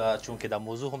زموږ چونکې دا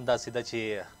موضوع هم داسې ده چې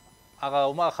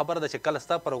هغه ما خبره ده چې کله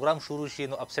ستا پروګرام شروع شي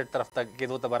نو اپسیټ طرف ته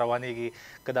کېدو ته به روانېږي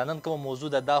که دا نن کومه موضوع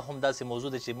ده دا هم داسې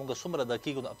موضوع ده چې موږ څومره د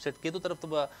کېږو نو اپسیټ کېدو طرف ته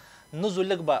به نه ځو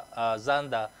لږ به ځان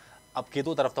د اپ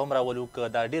کېدو طرف ته هم راولو که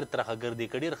دا ډېر ترخه ګرځي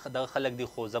که ډېر دغه خلک دي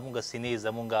خو زموږ سینې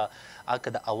زموږ که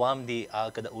د عوام دي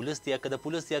که د اولس دي که د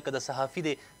پولیس دي که د صحافي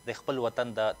دی د خپل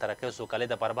وطن د ترقۍ او سوکالۍ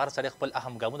دپاره به هر سړی خپل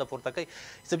اهم ګامونه پورته کوي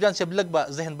یوسف جان صاحب لږ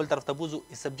به ذهن بل طرف ته بوځو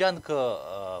یوسف جان که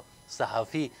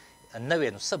صحافي نه وی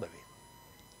نو څه به وي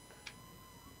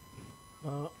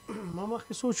ما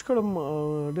مخکې سوچ کړم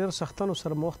ډېر سختانو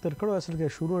سره مخ تېر کړو اصل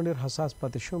کې شروع ډېر حساس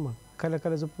پاتې شوم کله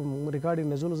کله زه په ریکارډینګ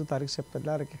نه ځو نو زه طارق صاحب په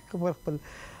لاره کې خپل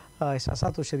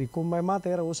احساساتو شریکوم ما ته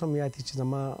یاره اوس هم یاد دي چې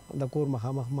زما د کور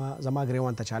مخامخ ما زما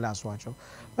ګریوان ته چا لاس واچو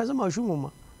ما زه ماشوم وم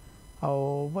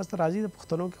او بس راځي د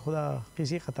پښتنو کې خدا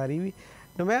قیسې خطاري وي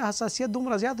نو ما حساسیت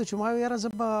دومره زیات چې ما یاره زه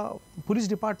به پولیس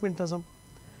ډپارټمنټ ته ځم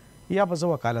یا به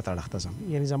زه وکالت اړخ ته ځم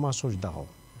یعنی زما سوچ دغه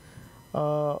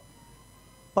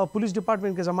په پولیس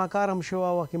ډپارټمنټ کې زما کار هم شوی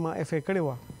وه کې ما اف ای کړې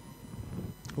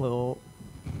وه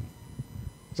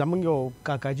زمونږ یو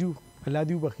کاکاجي الله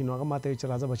دې وبخښي نو هغه ما ته ویل چې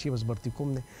راځه بچي بس برتي کوم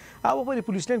دی هغه په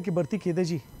پولیس لاین کې برتي کېده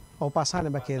جي او په اسانه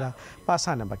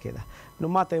به کېده نو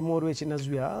ما ته یې مور ویل چې نه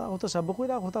زویه او ته سبق وایي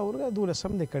دا خو ته ورګه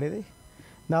 12 دی کړی دی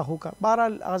دا خو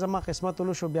بهرحال هغه زما قسمت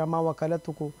ونه شو بیا ما وکالت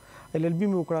وکړو ال ال بي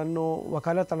مې وکړه نو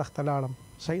وکالت اړخ ته لاړم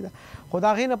صحیح ده خو د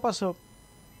هغې نه پس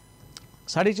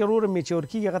سړی چې ورور میچور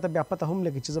کېږي هغه ته بیا پته هم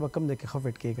لګي چې زه به کوم دی کې ښه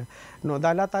فټ کېږم نو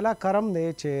د الله تعالی کرم دی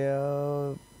چې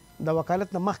د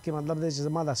وکالت نه مخکې مطلب دی چې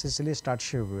زما دا سلسلې سټارټ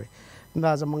شوې وې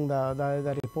دا زمونږ د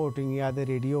ریپورټینګ یا د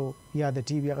ریډیو یا د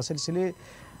ټي وي هغه سلسلې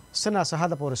څه ناڅه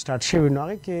حده پورې سټارټ شوې نو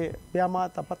هغې کې بیا ما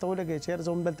ته پته ولګي چې یار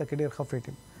زه هم دلته کې ډېر ښه فټ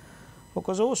یم خو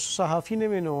که زه اوس صحافي نه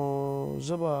وې نو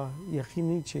زه به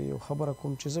یقیني چې یو خبره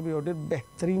کوم چې زه به یو ډېر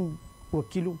بهترین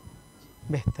وکیل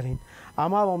بهترین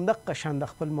اما هم دغه شان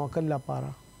د خپل موکل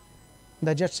لپاره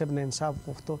د جج صاحب نه انصاف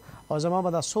غوښتو او زما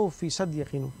به دا 100%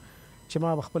 یقین چې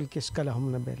ما به خپل کیس کله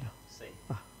هم نه بیله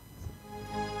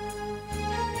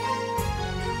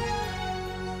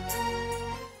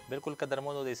بالکل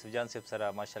قدرمنو د یوسف جان صاحب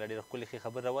سره ماشاءالله ډېره ښکلې ښې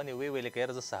خبرې روانې وې ویلې که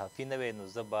یاره زه صحافي نه وی نو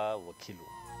زه به وکیل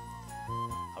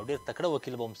او ډېر تکړه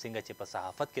وکیل به هم څنګه چې په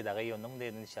صحافت کې دغه یو نوم دی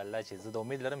انشاءالله چې زه د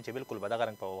امید لرم چې بالکل به دغه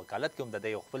رنګ په وکالت کې هم د ده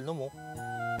یو خپل نوم و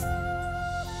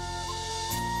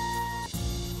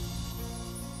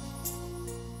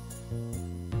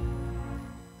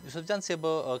یوسف جان صاحب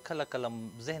کله کله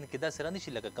ذهن کې داسې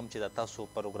رانشي لکه کوم چې د تاسو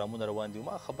پروګرامونه روان دي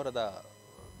ما خبره ده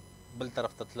بل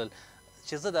طرف ته تلل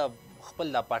چې زه د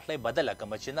خپل دا پاټلی بدله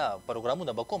کړم چې نه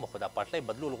پروګرامونه به کوم خو دا پاټلی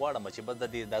بدلول غواړم چې بس د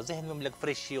دا ذهن مې هم لږ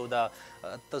فرش شي او دا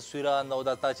تصویران او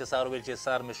دا تا چې سهار ویل چې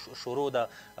سهار مې شروع ده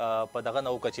په دغه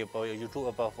نه وکړه چې په یوټیوب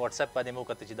په واټساپ باندې مې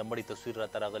وکړه چې د مړي تصویر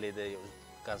راته راغلی دی یو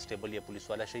کانسټیبل یا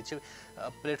پولیس والا شهید شوي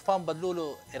پلیټفارم بدلولو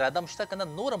اراده هم شته که نه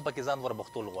نور هم پکې ځان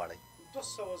وربختول غواړئ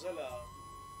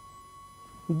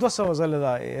 200 ځله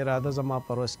دا اراده زما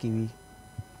په ورځ کې وي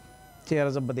چې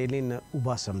یاره زه به دې لین نه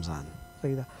وباسم ځان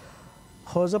صحیح ده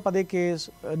خو زه په دې کې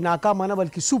ناکامه نه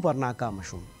بلکې سوپر ناکامه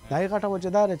شوم دا یې غټه وجه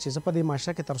دا ده چې زه په دې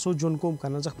معاشره کې تر څو ژوند کوم که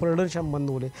نه زه خپل ډر نشم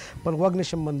بندولی خپل غوږ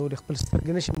نشم بندولی خپل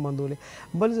سترګې نشم بندولی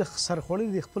بل زه سرخوړلی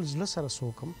د خپل زړه سره څه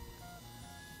وکړم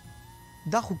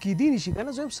دا خو کیدی نشي که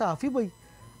نه زه یم صحافي به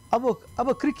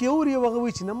ابه کرکې اوري او هغه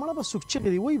وایي چې نه مړه به څوک چغې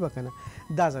دي وایي به که نه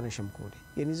دا زه نشم کولی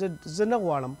یعنې زه نه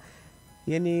غواړم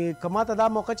یعنې که ما ته دا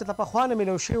موقع چې ته پخوا نه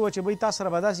میلاو شوې وه چې بهی تا سره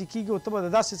به داسې کېږي او ته به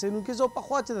د داسې څیزونو کې زه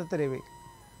پخوا چې ته ترې وې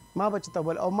ما به چې ته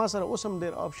ول او ما سره اوس هم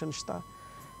ډېر آپشن شته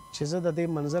چې زه د دې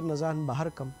منظر نه ځان بهر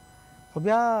کم خو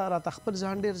بیا راته خپل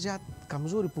ځان ډېر زیات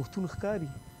کمزوري پښتون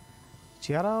ښکاري چې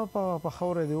یاره په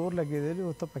خاوره دې اور لګېدلي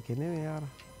او ته پکې نه وې یاره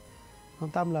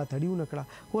نو تا ملاتړي ونه کړه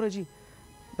ګوره جي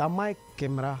دا مایک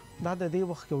کیمرا دا د دې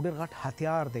وخت یو ډېر غټ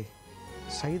هتیار دی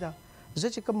صحیح ده زه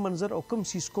چې کوم منظر او کوم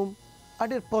سیس کوم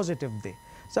ډېر پوزیټیو دی.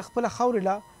 زه خپله خاورې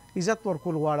له عزت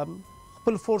ورکول غواړم،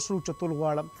 خپل فورس راوچتول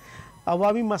غواړم،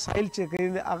 عوامي مسایل چې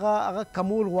هغه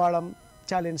کمول غواړم،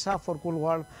 چاله انصاف ورکول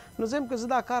غواړم. نو زه یم که زه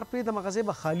دا کار پرېږدم هغه ځای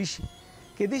به خالي شي،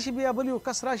 کیدای شي بیا بل یو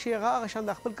کس راشي هغه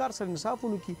شان د خپل کار سره انصاف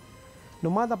ونه کړي. نو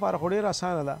ما دپاره خو ډېره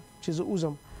اسانه ده چې زه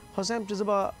وځم، خو زه یم چې زه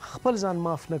به خپل ځان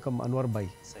معاف نه کړم. انور بھائی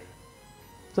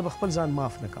زه به خپل ځان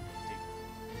معاف نه کړم.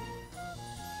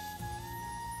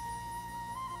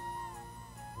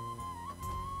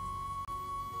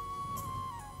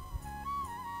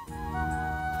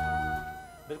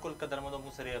 بالکل قدرمنو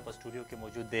موږ سره په سټوډیو کې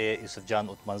موجود دی یوسف جان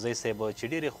اتمنزی صاحب چې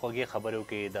ډېرې خوږې خبرې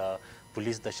وکړې د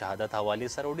پولیس د شهادت حوالې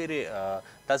سره، او ډېرې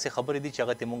داسې خبرې دي چې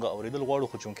هغه ته موږ اورېدل غواړو،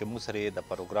 خو چونکې موږ سره د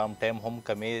پروګرام ټایم هم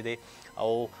کمی دی او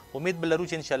امید به لرو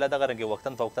چې انشاءالله دغه رنګې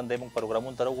وختن فوقتن دی موږ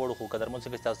پروګرامونو ته راوغواړو. خو قدرمنو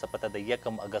څنګه چې تاسو ته پته د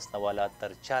 1 اګست نه والا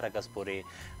تر 4 اګست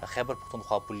پورې خیبر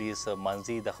پښتونخوا پولیس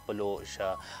مانځي د خپلو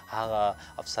هغه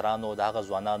افسرانو د هغه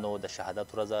ځوانانو د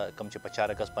شهادت ورځ کوم چې په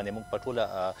 4 اګست باندې موږ په ټوله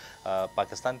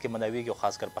پاکستان کې مناویږي او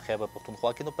خاص کر په خیبر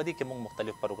پښتونخوا کې. نو په دې کې موږ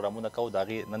مختلف پروګرامونه کوو. د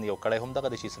هغې نن یو کړی هم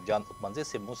دغه د یوسف جان اتمنزی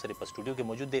صاحب موږ سره په سټوډیو کې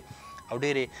موجود دی او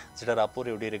ډېرې زړه راپورې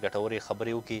او ډېرې ګټورې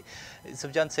خبرې وکړي.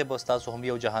 یوسف جان صاحب ستاسو هم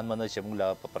یو جهان مننه چې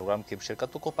موږ په پروګرام کې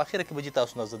شرکت وکړو. په اخره کې به جي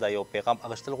تاسو نه زه دا یو پیغام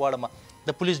اخیستل غواړم،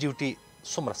 د پولیس ډیوټي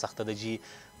څومره سخته ده جي؟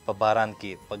 په باران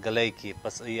کې، په ګلی کې، په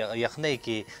یخنۍ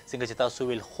کې، څنګه چې تاسو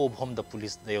ویل خوب هم د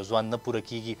پولیس د یو ځوان نه پوره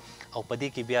کیږي او په دې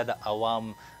کې بیا د عوام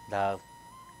د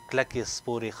کلکې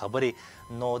سپورې خبرې.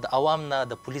 نو د عوام نه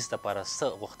د پولیس دپاره څه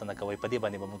غوښتنه کوئ؟ په دې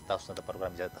باندې به موږ تاسو نه د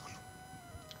پروګرام اجازه اخلو.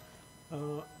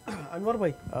 انور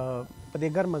بھائی په دې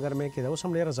ګرمه ګرمۍ کې دا اوس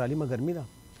هم ډېره ظالمه ګرمي ده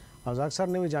او زه اکثر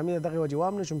نوې جامې د دغې وجې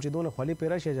وام نه شم چې دونه خولې پرې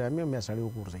راشي جامې هم بیا سړی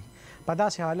وغورځوي. په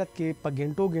داسې حالت کې په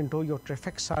ګنټو ګنټو یو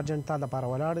ټریفک سارجنټ تا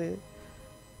دپاره ولاړ دی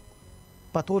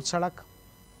په تود سړک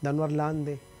د انور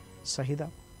لاندې. صحیح ده،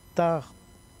 ته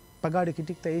په ګاډي کې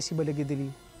ټیک ته اے سی به لګېدلي،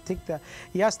 ټیک ده،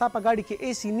 یا ستا په ګاډي کې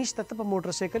اے سی نشته، ته په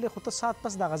موټر سایکل خو ته سات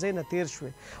پس دغه ځای نه تېر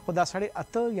شوې، خو دا سړی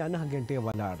 8 یا 9 غنټې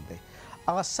ولاړ دی.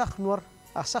 هغه سخت نور،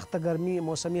 سخته ګرمي،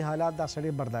 موسمي حالات دا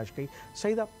سړی برداشت کوي.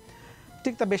 صحیح ده،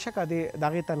 ټیک ته بېشکه د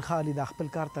هغې تنخواه اخلي، د خپل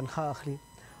کار تنخواه اخلي،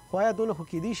 خو آیا دونه خو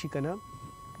کیدی شي که نه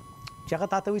چې هغه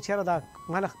تا ته وایي چې یاره دا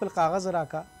ماله خپل کاغذ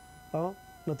راکړه،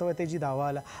 نو ته وایې جي دا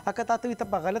واله. که تا ته وایي ته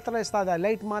په غلط رایې ستا دا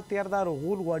لایټ مات یار دا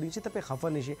غول غواړي چې ته پرې خفه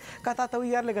نه شې، که تا ته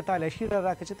وایي یار لږه تالاشي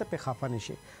راکړه چې ته پرې خفه نه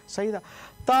شې. صحیح ده،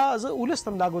 تا زه ولس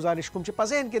ته هم دا ګزارش کوم چې په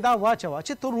ذهن کې دا واچوه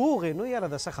چې ته روغ یې، نو یاره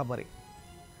د څه خبرې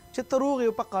چې ته روغ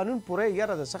یې، په قانون پوره یې،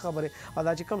 یاره د څه خبرې. او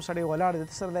دا چې کوم سړی ولاړ دی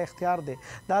د سره دا اختیار دی،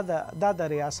 دا د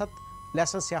ریاست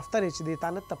لایسنس یافته دی چې دې تا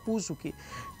نه تپوس وکړي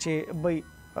چې بی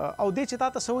او دې چې تا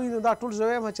ته څه وایي نو دا ټول زه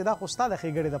وایم چې دا خو ستا د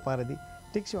ښېګړې دپاره دي.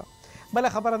 ټیک شوه. بله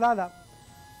خبره دا ده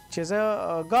چې زه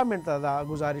ګورنمنټ ته دا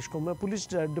گزارش کوم، پولیس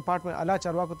ډپارټمنټ اعلی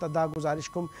چارواکو ته دا گزارش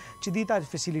کوم چې دې ته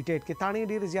فیسیلیټیټ کړي. تاڼې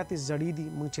ډېرې زیاتې زړې دي،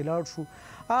 موږ چې لاړ شو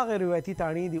هغه روایتي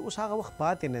تاڼې دي، اوس هغه وخت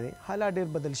پاتې نه دی، حالات ډېر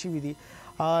بدل شوي دي،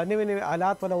 نوې نوې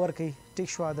آلات وله ورکوي. ټیک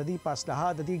شوه، د دې په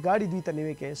اسلحه د دې ګاډي دوی ته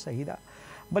نوې کوي. صحیح ده،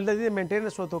 بل د دې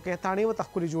مینټیننس ورته وکړئ، تاڼې ورته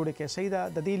ښکلې جوړې کړئ. صحیح ده،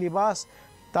 د دې لباس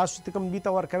تاسو چې کوم دوی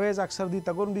ته ورکوئ، زه اکثر دوی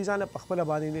ته ګورم دوی ځان په خپله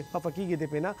باندې خفه کېږي د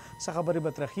پرې نه، څه خبرې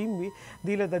به ترخیم وي،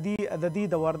 دوی له د دې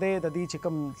د وردۍ د دې چې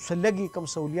کوم څه لږي کوم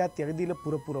سهولیات دي هغې دوی له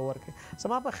پوره ورکړي.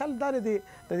 زما په خیال دا د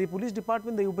دې پولیس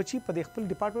ډپارټمنټ د یو بچي په دې خپل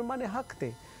ډپارټمنټ باندې حق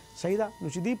دی. صحیح ده، نو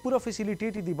چې دوی پوره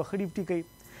فیسیلیټیټ دي، به ښه ډیوټي کوي.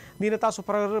 دوی نه تاسو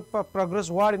پروګرس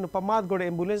غواړئ نو په مات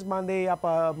ګوډه امبولینس باندې یا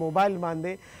په موبایل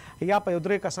باندې یا په یو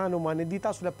 3 کسانو باندې دي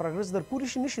تاسو له پروګرس در پوری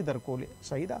شي نشي در کولی.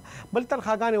 صحیح ده، بل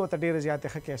تنخواګانې ورته ډېرې زیاتې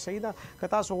ښه کوي. صحیح ده، که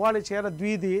تاسو غواړئ چې یاره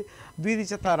دوی دي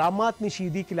چې ترامات نشي،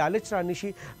 دوی کې لالچ را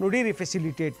نشي، نو ډېرې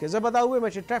فیسیلیټیټ کړي. زه به دا ووایم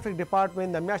چې ټرافیک ډپارټمنټ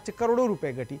د میاشتې کروڑو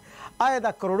روپۍ ګټي، آیا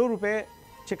دا کروڑو روپۍ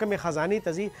چې کومې خزانې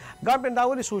ته ځي ګورنمنټ دا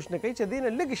ولې سوچ نه کوي چې دې نه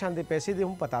لږې شانتې پیسې دې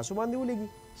هم په تاسو باندې ولګي.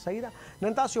 صحیح ده،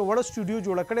 نن تاسو یو وړه سټوډیو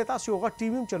جوړه کړې، تاسو یو غټ ټي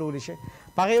وي هم چلولی شئ،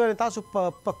 په هغې باندې تاسو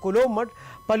په کلو مټ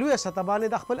په لویه سطح باندې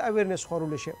د خپل اویرنس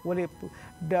خورولی شئ. ولې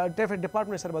ټرافیک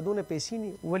ډپارټمنټ سره به دونه پیسې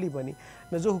ني، ولې به ني؟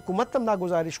 نو زه حکومت ته هم دا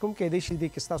ګزارش کوم، کیدای شي دې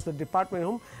کې ستاسو د ډپارټمنټ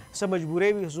هم څه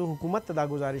مجبورۍ وي، زه حکومت ته دا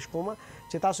ګزارش کوم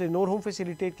چې تاسو نور هم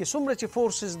فیسیلیټیټ کړي، څومره چې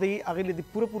فورسز دی هغې له دې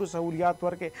پوره سهولیات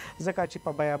ورکړئ، ځکه چې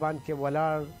په بیابان کې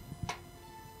ولاړ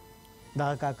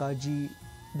دا کاکا جی،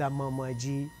 دا ماما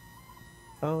جی،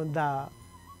 دا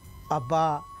ابا،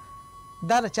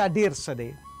 دا د چا ډېر څه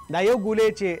دی. دا یو ګولۍ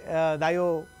چې دا یو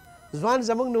ځوان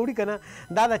زموږ نه وړي که نه،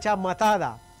 دا د چا متا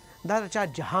ده، دا د چا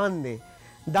جهان دی،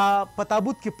 دا په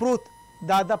تابوت کې پروت،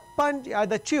 دا د 5 یا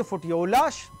د 6 فوټ یو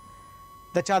لاش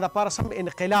د چا دپاره سم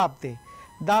انقلاب دی،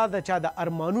 دا د چا د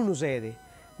ارمانونو ځای دی.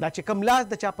 دا چې کوم لاس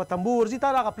د چا په تنبو ورځي،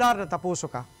 تا د هغه پلار نه تپوس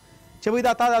وکړه چې وایي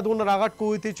دا تا دا دونه راغټ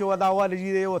کوی تی چې دا واله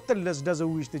جي دی یو 13 ډزه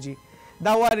وویشته جي،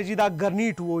 دا وایي چې دا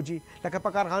ګرنیټ و جي لکه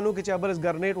په کارخانو کې چې ابرز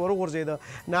ګرنیټ ورغورځېده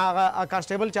نه هغه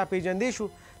کانسټیبل چا پیژندې شو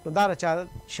نو دا چا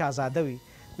شهزاده وي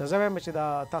نو زه وایم چې دا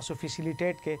تاسو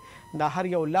فیسیلیټیټ کې دا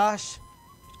هر یو لاش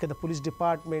که د پولیس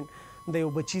ډپارټمنټ د یو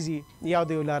بچیزي یا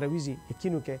د یو لارویزي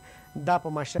یقینو کې دا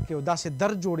په معاشره کې یو داسې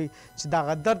درد جوړي چې د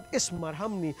هغه درد هېڅ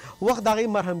مرهم ني وخت د هغې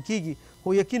مرهم کېږي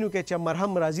خو یقینو کې چې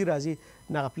مرهم راځي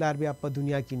نه هغه پلار بیا په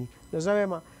دنیا کې ني نو زه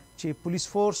وایم چې پولیس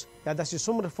فورس یا داسې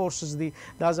څومره فورسز دي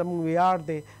دا زموږ ویاړ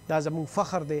دی دا زموږ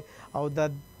فخر دی او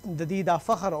د دې دا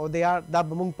فخر او دا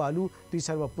به موږ پالو دوی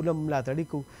سره به پوره ملاتړي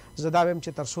کوو زه دا وایم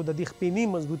چې تر څو د دې خپې نی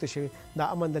مضبوطه شوې دا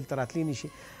امن دلته راتلی نه شي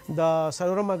د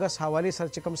 4 اګست حوالې سره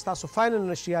چې کوم ستاسو فاینل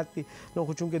نشریات دي نو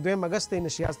خو چونکې 2 اګست ته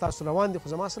نشریات ستاسو روان دي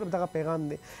خو زما صرف دغه پیغام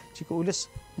دی چې که ولس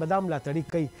به دا ملاتړي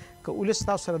کوي که ولس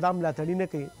ستاسو سره دا ملاتړي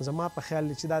نه کوي زما په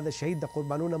خیال دی چې دا د شهید د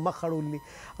قربانونو مخ خړول دي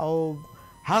او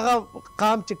هغه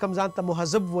قام چې کوم ځان ته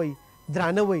مهذب وایي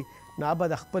درانه وایي نو هغه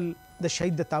به د خپل د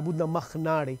شهید د تابوت نه مخ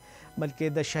نه اړوي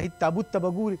بلکې د شهید تابوت ته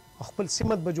به ګوري خپل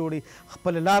سمت به جوړي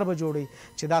خپل لار به جوړي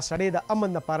چې دا سړی د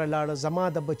امن دپاره لاړه زما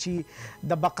د بچي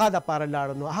د بقا دپاره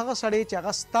لاړه نو هغه سړی چې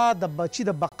هغه ستا د بچي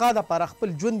د بقا دپاره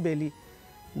خپل ژوند بیلي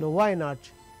نو وای ناټ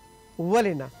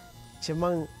ولې نه چې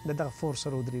موږ د دغه فورس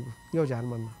سره ودرېږو یو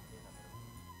جهان مننه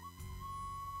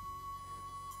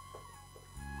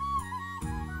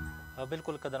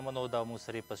بالکل قدرمنو دا مو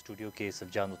سره په سټوډیو کې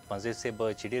یوسف جان اتمنزی صاحب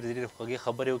چې ډېرې خوږې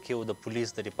خبرې وکړي او د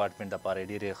پولیس د ډپارټمنټ دپاره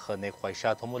ډېرې ښه نیک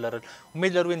خواهشات هم ولرل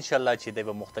امید لرو انشاءالله چې دی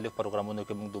به مختلف پروګرامونو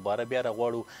کې موږ دوباره بیا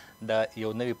راغواړو د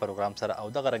یو نوي پروګرام سره او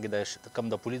دغه رنګې د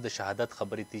کم د پولیس د شهادت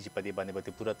خبرې دي چې په دې باندې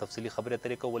به پوره تفصیلي خبرې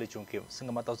اترې کوولې چونکې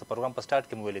څنګه ما تاسو د پروګرام په سټارټ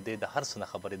کې مو ویلې دی د هر څه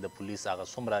نه خبرې د پولیس هغه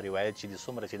څومره روایت چې دي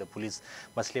څومره چې د پولیس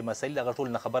مسلې مسایل هغه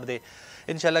ټول نه خبر دی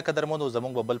انشاءالله قدرمنو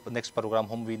زموږ به بل نیکسټ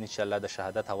پروګرام هم وي انشاءالله د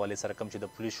شهادت حوالې سره کوم چې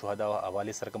د پولیس شهدا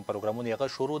حوالې سره کوم پروګرامونه هغه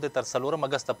شروع دي تر 4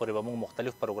 اګست پورې به موږ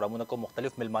مختلف پروګرامونه کوو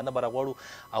مختلف ملمانه به راغواړو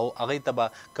او هغې ته به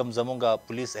کوم زموږ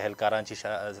پولیس اهلکاران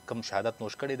چې کوم شهادت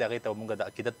نوش کړي دي هغې ته به موږ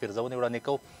د عقیدت پیرزونې وړاندې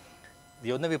کوو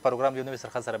یو نوی پروګرام یو نوی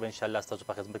سرخط سره به انشاءالله ستاسو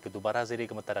په خدمت کې دوباره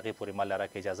حاضرېږم تر هغې پورې ما له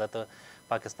راکړې اجازه ته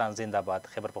پاکستان زنده‌باد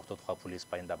خیبر پښتونخوا پولیس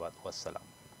پاینده باد والسلام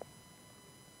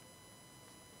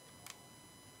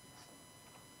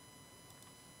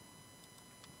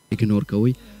اګنور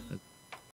کوئ